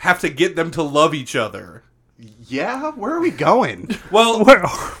Constantine have to get them to love each other. Yeah, where are we going? Well, Where-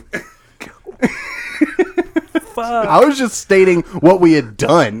 Fuck. I was just stating what we had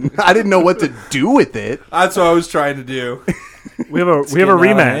done. I didn't know what to do with it. that's what I was trying to do. We have a getting out of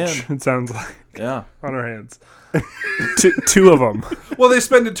rematch. hand. It sounds like Yeah. on our hands. Two of them. Well, they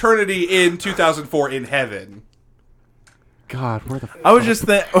spend eternity in 2004 in heaven. God, where the I was just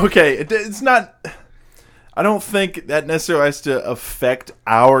thinking, okay, it's not. I don't think that necessarily has to affect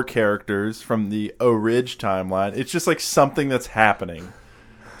our characters from the Orig timeline. It's just like something that's happening.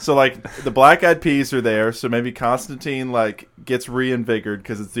 So like the Black Eyed Peas are there, so maybe Constantine like gets reinvigorated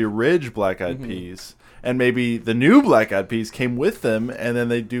because it's the Orig Black Eyed Peas, and maybe the new Black Eyed Peas came with them, and then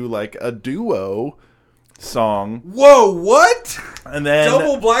they do like a duo song, Whoa, what? and then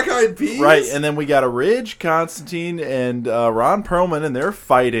Double Black Eyed Peas? right, and then we got Orig, Constantine, and Ron Perlman, and they're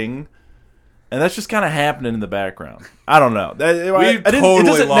fighting. And that's just kind of happening in the background. I don't know.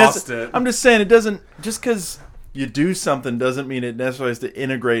 Totally lost it. I'm just saying it doesn't. Just because you do something doesn't mean it necessarily has to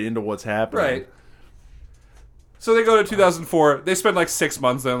integrate into what's happening. Right. So they go to 2004. They spend like 6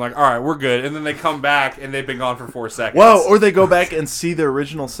 months. Then like, all right, we're good. And then they come back and they've been gone for 4 seconds. Well, or they go back and see their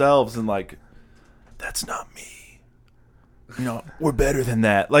original selves and like, that's not me. We're better than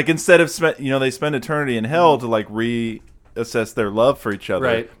that. Like instead of they spend eternity in hell to like reassess their love for each other.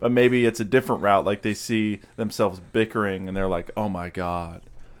 Right. But maybe it's a different route. Like they see themselves bickering and they're like, oh my god.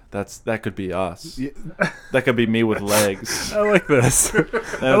 That could be us. That could be me with legs. I like this. I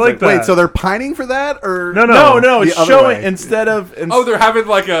it's like that. Wait, so they're pining for that, or No. No, it's The other showing way. instead of. oh, they're having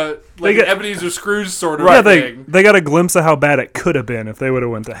like an get- Ebenezer Scrooge sort of Yeah, thing. they got a glimpse of how bad it could have been if they would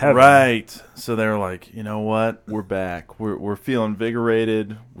have went to heaven. Right. So they're like, you know what? We're back. We're feeling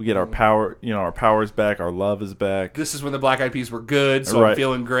invigorated. We get our power. Our power's back. Our love is back. This is when the Black Eyed Peas were good, so I'm Right.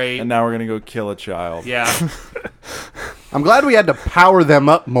 feeling great. And now we're gonna go kill a child. yeah. I'm glad we had to power them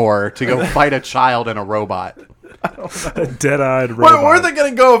up more to go fight a child and a robot. A dead-eyed robot. Where are they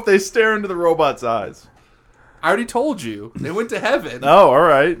gonna go if they stare into the robot's eyes? I already told you. They went to heaven. Oh, all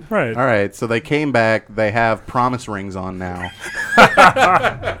right. Right. All right, so they came back. They have promise rings on now.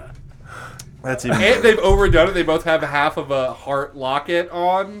 That's even. And they've overdone it. They both have half of a heart locket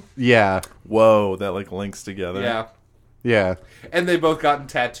on. Yeah, Whoa, that like links together. Yeah. yeah. And they've both gotten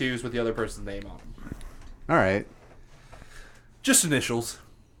tattoos with the other person's name on them. All right. Just initials.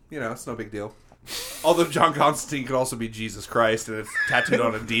 It's no big deal. Although John Constantine could also be Jesus Christ, and it's tattooed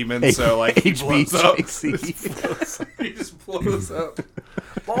on a demon, so like he blows up. HBJC. He just blows up.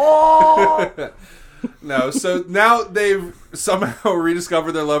 No, so now they've somehow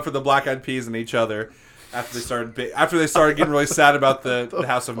rediscovered their love for the Black Eyed Peas and each other after they started getting really sad about the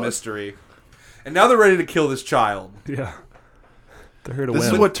House of Mystery, and now they're ready to kill this child. Yeah. They're here to This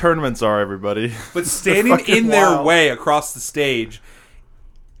win. is what tournaments are, everybody. But standing fucking in their wild. way across the stage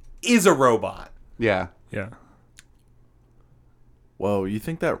is a robot. Yeah. Yeah. Whoa, you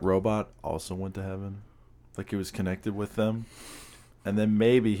think that robot also went to heaven? Like he was connected with them? And then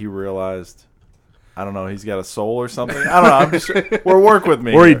maybe he realized, I don't know, he's got a soul or something? I don't know. I'm just work with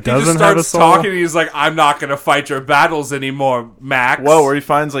me. Or he here. He doesn't just have a starts soul. talking. And he's like, "I'm not going to fight your battles anymore, Max." Whoa, where he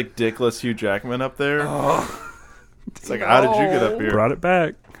finds like dickless Hugh Jackman up there. It's like, how did you get up here? Brought it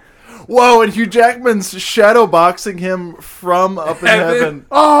back. Whoa, and Hugh Jackman's shadow boxing him from up in Heaven. heaven.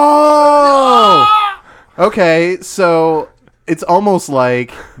 Oh! Okay, so it's almost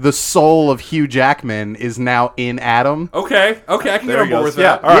like the soul of Hugh Jackman is now in Adam. Okay, I can get There on he board goes. with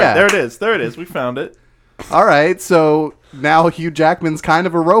Yeah, that. all right, Yeah. there it is. We found it. All right, so now Hugh Jackman's kind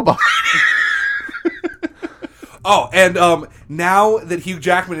of a robot. Oh, and now that Hugh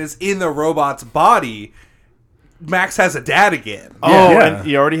Jackman is in the robot's body, Max has a dad again. Oh, Yeah. and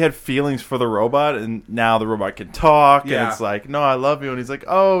he already had feelings for the robot, and now the robot can talk, Yeah. and it's like, no, I love you, and he's like,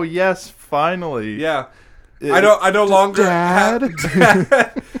 oh, yes, finally. Yeah. I no longer Dad?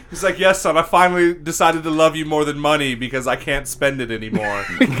 He's like, "Yes, son, I finally decided to love you more than money because I can't spend it anymore.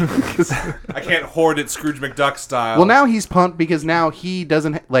 I can't hoard it Scrooge McDuck style." Well, now he's pumped because now he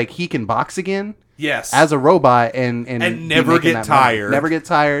doesn't he can box again yes. as a robot and And be never making get that money. tired. Never get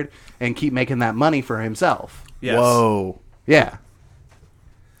tired and keep making that money for himself. yes. Whoa. Yeah.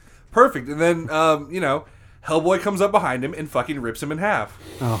 Perfect. And then Hellboy comes up behind him and fucking rips him in half.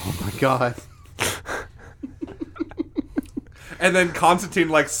 Oh my god. And then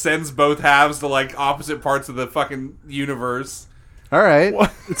Constantine sends both halves to opposite parts of the fucking universe. All right.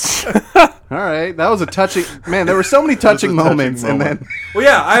 All right, that was a touching man. There were so many touching moments, and then Well,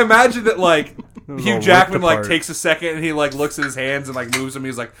 yeah, I imagine that like all Hugh ripped Jackman like apart. takes a second and he like looks at his hands and like moves them.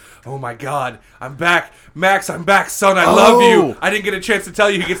 He's like, "Oh my god, I'm back, Max! I'm back, son! I love you. I didn't get a chance to tell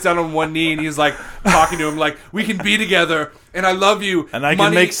you." He gets down on one knee and he's like talking to him like, "We can be together, and I love you, And I can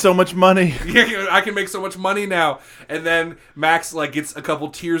Money- make so much money. I can make so much money now." And then Max like gets a couple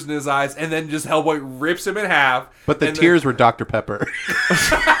tears in his eyes, and then just Hellboy rips him in half. but the and tears were Dr Pepper.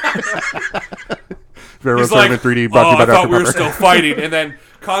 Very He's well like, in 3D. "Oh, Brought to you I by thought Dr we were Pepper. still fighting." And then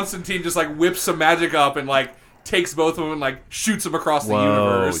Constantine just like whips some magic up and like takes both of them and like shoots them across the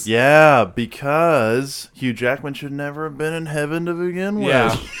universe. Yeah, because Hugh Jackman should never have been in heaven to begin with.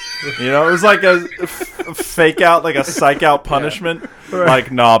 Yeah. You know, it was like a fake out, like a psych out punishment.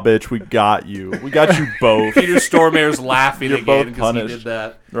 Like, nah, bitch, we got you. We got you both. Peter Stormare's laughing You're again both because he punished. did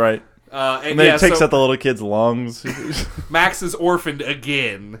that. Right. And And then yeah, he takes so out the little kid's lungs. Max is orphaned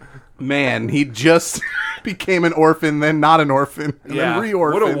again. Man, he just became an orphan, then not an orphan, and Yeah, then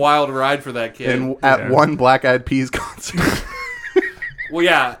re-orphaned. what a wild ride for that kid. And at one Black Eyed Peas concert. Well,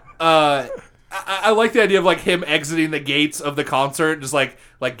 yeah, I like the idea of like him exiting the gates of the concert, just like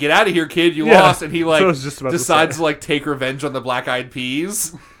get out of here, kid, you Yeah, lost, and he that's like what I was just about to decides say. to like take revenge on the Black Eyed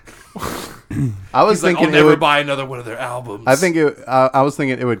Peas. I was He's like, thinking I'll it never would. buy another one of their albums. I think it. I was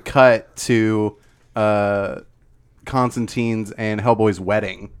thinking it would cut to Constantine's and Hellboy's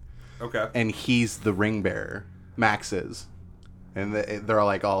wedding, okay. and he's the ring bearer. Max is, and they're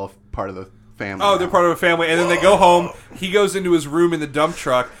like all part of the family. Oh, they're part of a family, and then they go home. He goes into his room in the dump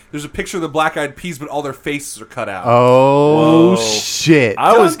truck. There's a picture of the Black Eyed Peas, but all their faces are cut out. Oh Whoa. shit!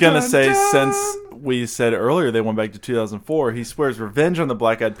 I was Dun, going to dun, say, dun. since we said earlier they went back to 2004, he swears revenge on the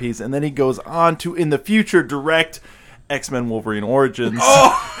Black Eyed Peas, and then he goes on to, in the future, direct X-Men Wolverine Origins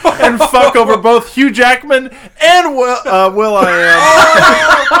and fuck over both Hugh Jackman and Will.i.am.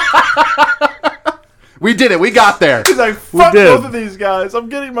 We did it. We got there. He's like, fuck did. both of these guys. I'm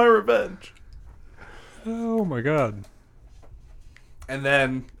getting my revenge. Oh my god. And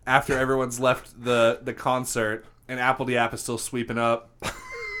then after everyone's left the concert and Apple the App is still sweeping up,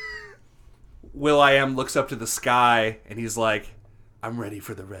 Will.i.am looks up to the sky and he's like, "I'm ready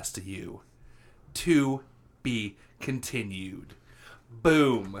for the rest of you. To be continued."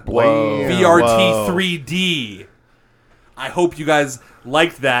 Boom. Whoa. VRT Whoa. 3D. I hope you guys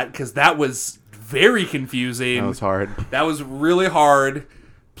liked that because that was very confusing. That was hard. That was really hard.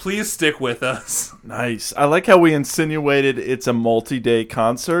 Please stick with us. Nice. I like how we insinuated it's a multi-day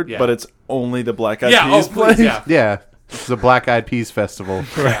concert, Yeah. but it's only the Black Eyed Yeah, Peas please, playing. yeah. Yeah, it's the Black Eyed Peas festival.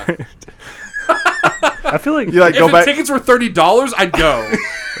 I feel like You like If go the back. tickets were $30, I'd go.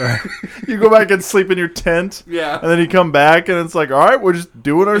 You go back and sleep in your tent. Yeah. And then you come back and it's like, all right, we're just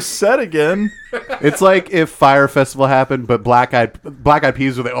doing our set again. It's like if Fire Festival happened, but Black Eyed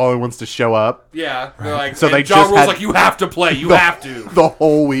Peas were the only ones to show up Yeah, they're like, So and they John just Rule's had- like, you have to play, you the, have to. the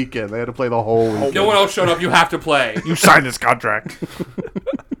whole weekend. They had to play the whole weekend. No one else showed up, you have to play. You signed this contract.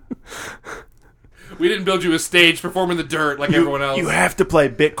 We didn't build you a stage, perform in the dirt like everyone else. You have to play.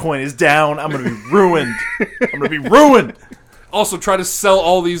 Bitcoin is down. I'm going to be ruined. I'm going to be ruined. Also try to sell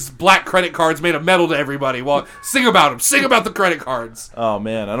all these black credit cards made of metal to everybody. Well, sing about them. Sing about the credit cards. Oh,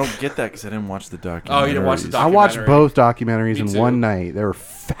 man. I don't get that because I didn't watch the documentary. Oh, you didn't watch the I documentary. watched both documentaries in too. one night. They were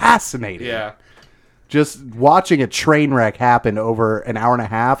fascinating. Yeah. Just watching a train wreck happen over an hour and a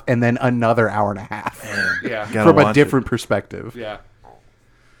half and then another hour and a half Yeah. Gotta from a watch different perspective. Yeah.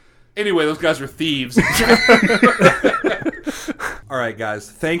 Anyway, those guys are thieves. All right, guys.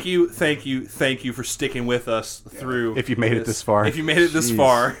 Thank you for sticking with us through. If you made it this far. If you made it this Jeez.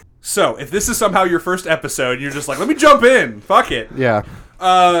 far. So, if this is somehow your first episode, and you're just like, let me jump in. Fuck it. Yeah.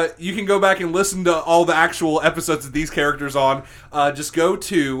 You can go back and listen to all the actual episodes of these characters on. Just go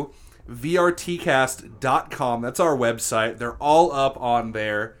to vrtcast.com. That's our website. They're all up on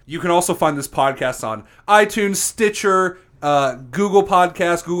there. You can also find this podcast on iTunes, Stitcher, Google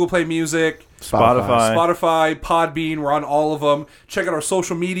Podcasts, Google Play Music, Spotify, Podbean. We're on all of them. Check out our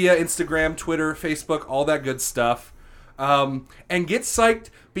social media, Instagram, Twitter, Facebook, all that good stuff. And get psyched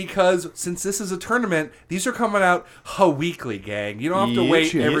because since this is a tournament, these are coming out weekly, gang. You don't have to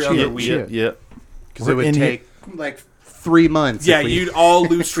wait every other week. Yeah. Because it would take like 3 months. Yeah, if we- you'd all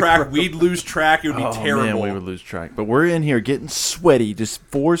lose track. We'd lose track. It would be Oh, terrible. man, we would lose track. But we're in here getting sweaty. Just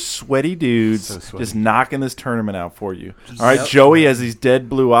 4 sweaty dudes So sweaty. just knocking this tournament out for you. All right, Joey has these dead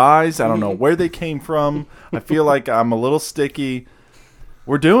blue eyes. I don't know where they came from. I feel like I'm a little sticky.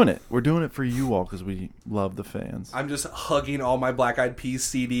 We're doing it. We're doing it for you all because we love the fans. I'm just hugging all my Black Eyed Peas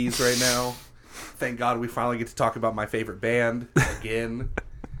CDs right now. Thank God we finally get to talk about my favorite band again.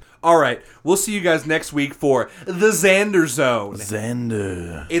 All right, we'll see you guys next week for the Xander Zone.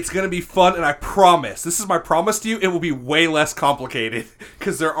 Xander. It's going to be fun, and I promise, this is my promise to you, it will be way less complicated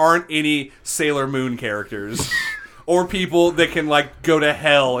because there aren't any Sailor Moon characters or people that can, like, go to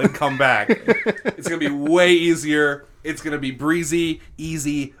hell and come back. It's going to be way easier. It's going to be breezy,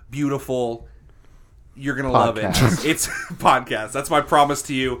 easy, beautiful. You're going to love it. It's podcast. That's my promise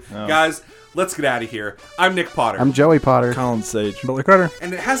to you. Guys, let's get out of here. I'm Nick Potter. I'm Joey Potter. Colin Sage. Billy Carter.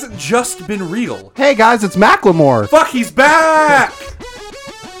 And it hasn't just been real. Hey guys, it's Macklemore. Fuck, he's back!